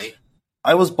 right?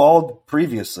 I was bald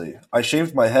previously. I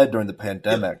shaved my head during the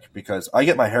pandemic because I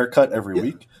get my hair cut every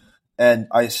week, and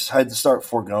I had to start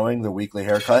foregoing the weekly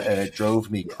haircut, and it drove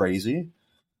me crazy.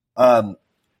 So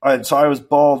I was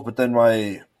bald, but then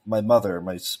my mother,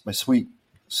 my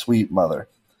sweet mother,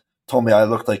 told me I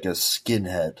looked like a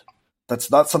skinhead. That's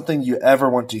not something you ever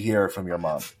want to hear from your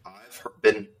mom. I've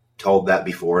been told that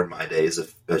before in my days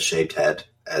of a shaved head,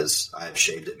 as I've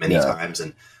shaved it many times,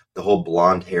 and the whole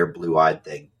blonde hair, blue-eyed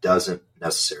thing doesn't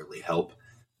necessarily help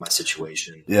my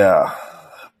situation. Yeah.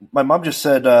 My mom just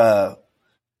said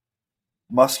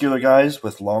muscular guys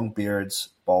with long beards,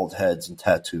 bald heads, and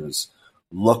tattoos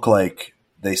look like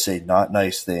they say not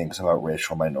nice things about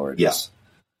racial minorities. Yeah.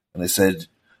 And they said,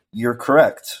 you're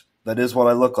correct. That is what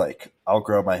I look like. I'll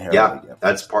grow my hair out again.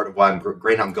 That's part of why I'm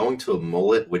great. I'm going to a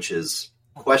mullet, which is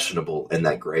questionable in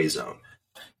that gray zone.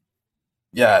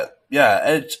 Yeah.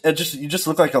 You just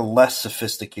look like a less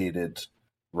sophisticated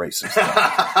racist.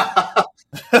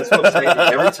 That's what I'm saying.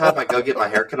 Every time I go get my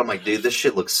haircut, I'm like, dude, this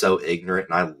shit looks so ignorant,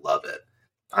 and I love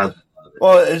it.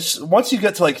 Well, it's once you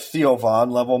get to like Theo Von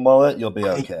level mullet, you'll be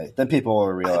okay. Then people will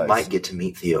realize. I might get to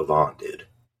meet Theo Von, dude.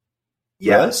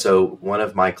 Yeah, really? So one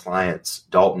of my clients,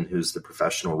 Dalton, who's the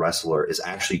professional wrestler, is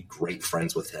actually great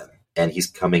friends with him, and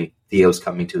Theo's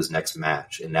coming to his next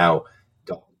match, and now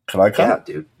Dalton. Can I come? Yeah,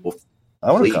 dude.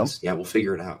 I want to come. Yeah, we'll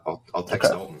figure it out. I'll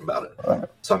text Dalton about it. Right.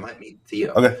 So I might meet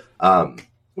Theo. Okay.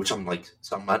 Which I'm like,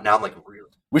 really.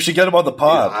 We should get him on the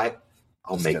pod.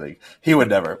 I'll make it. He would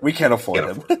never. We can't afford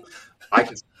him. I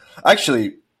can.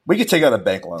 Actually, we could take out a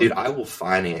bank loan. Dude, I will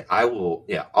finance.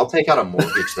 I'll take out a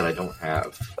mortgage that I don't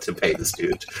have to pay this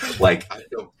dude. Like, I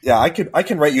don't. Yeah, I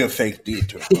can write you a fake deed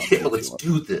to it. Yeah, let's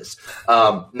do this.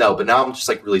 No, but now I'm just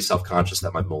like really self-conscious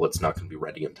that my mullet's not going to be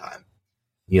ready in time.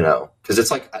 You know, because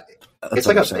it's like a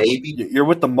baby. You're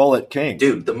with the mullet king,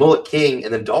 dude. The mullet king,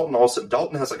 and then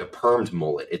Dalton has like a permed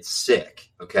mullet. It's sick.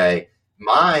 Okay,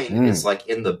 mine is like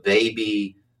in the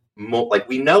baby. Like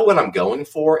we know what I'm going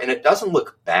for, and it doesn't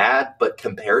look bad, but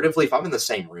comparatively, if I'm in the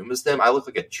same room as them, I look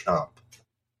like a chump.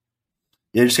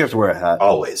 Yeah, you just have to wear a hat.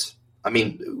 Always. I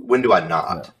mean, when do I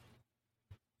not?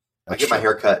 Yeah. I get my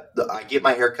haircut. I get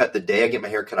my haircut the day I get my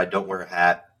haircut. I don't wear a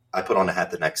hat. I put on a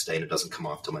hat the next day, and it doesn't come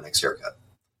off till my next haircut.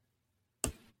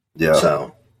 Yeah.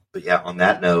 So, but yeah, on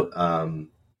that note,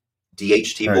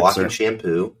 DHT blocking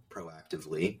shampoo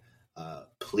proactively.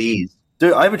 Please.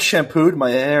 Dude, I haven't shampooed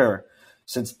my hair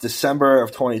since December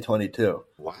of 2022.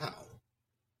 Wow.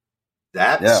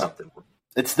 That's something.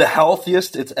 It's the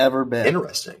healthiest it's ever been.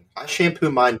 Interesting. I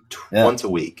shampoo mine once a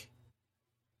week.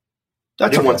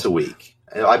 That's once a week.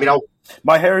 I mean,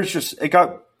 my hair is it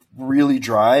got really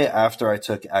dry after I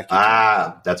took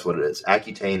Accutane. That's what it is.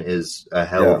 Accutane is a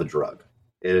hell of a drug.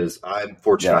 It is. I'm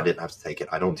fortunate I didn't have to take it.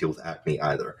 I don't deal with acne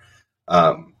either.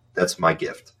 That's my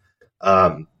gift.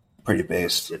 Pretty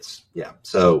based.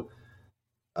 So,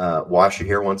 wash your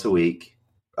hair once a week.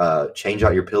 Change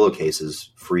out your pillowcases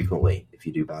frequently if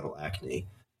you do battle acne.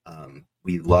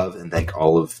 We love and thank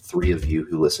all of three of you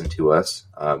who listen to us.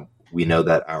 We know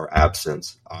that our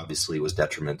absence obviously was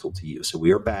detrimental to you. So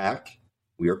we are back.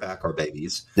 We are back, our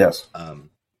babies. Yes.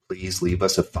 Please leave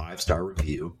us a 5-star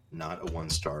review, not a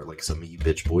 1-star like some of you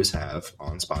bitch boys have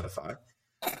on Spotify.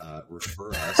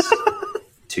 Refer us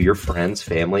to your friends,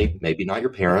 family, maybe not your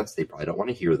parents. They probably don't want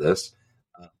to hear this.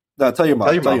 No, tell your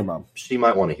mom. Tell your mom. She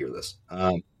might want to hear this.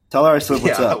 Tell her I said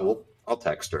what's up. I'll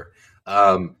text her.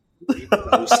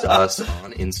 Post us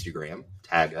on Instagram.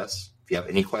 Tag us. If you have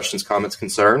any questions, comments,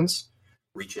 concerns,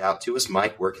 reach out to us.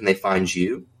 Mike, where can they find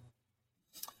you?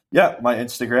 Yeah, my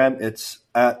Instagram, it's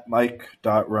at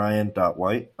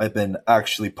mike.ryan.white. I've been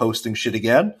actually posting shit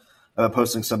again. I've been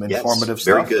posting some informative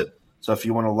stuff. Very good. So if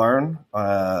you want to learn,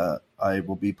 I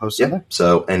will be posting there.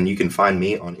 So, and you can find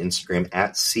me on Instagram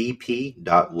at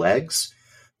cp.legs,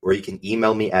 or you can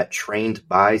email me at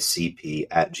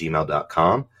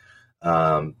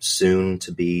trainedbycp@gmail.com. Soon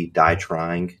to be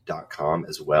dietrying.com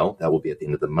as well. That will be at the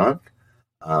end of the month.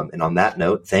 And on that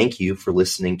note, thank you for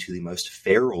listening to the most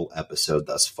feral episode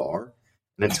thus far.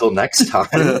 And until next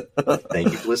time,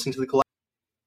 thank you for listening to the Collect.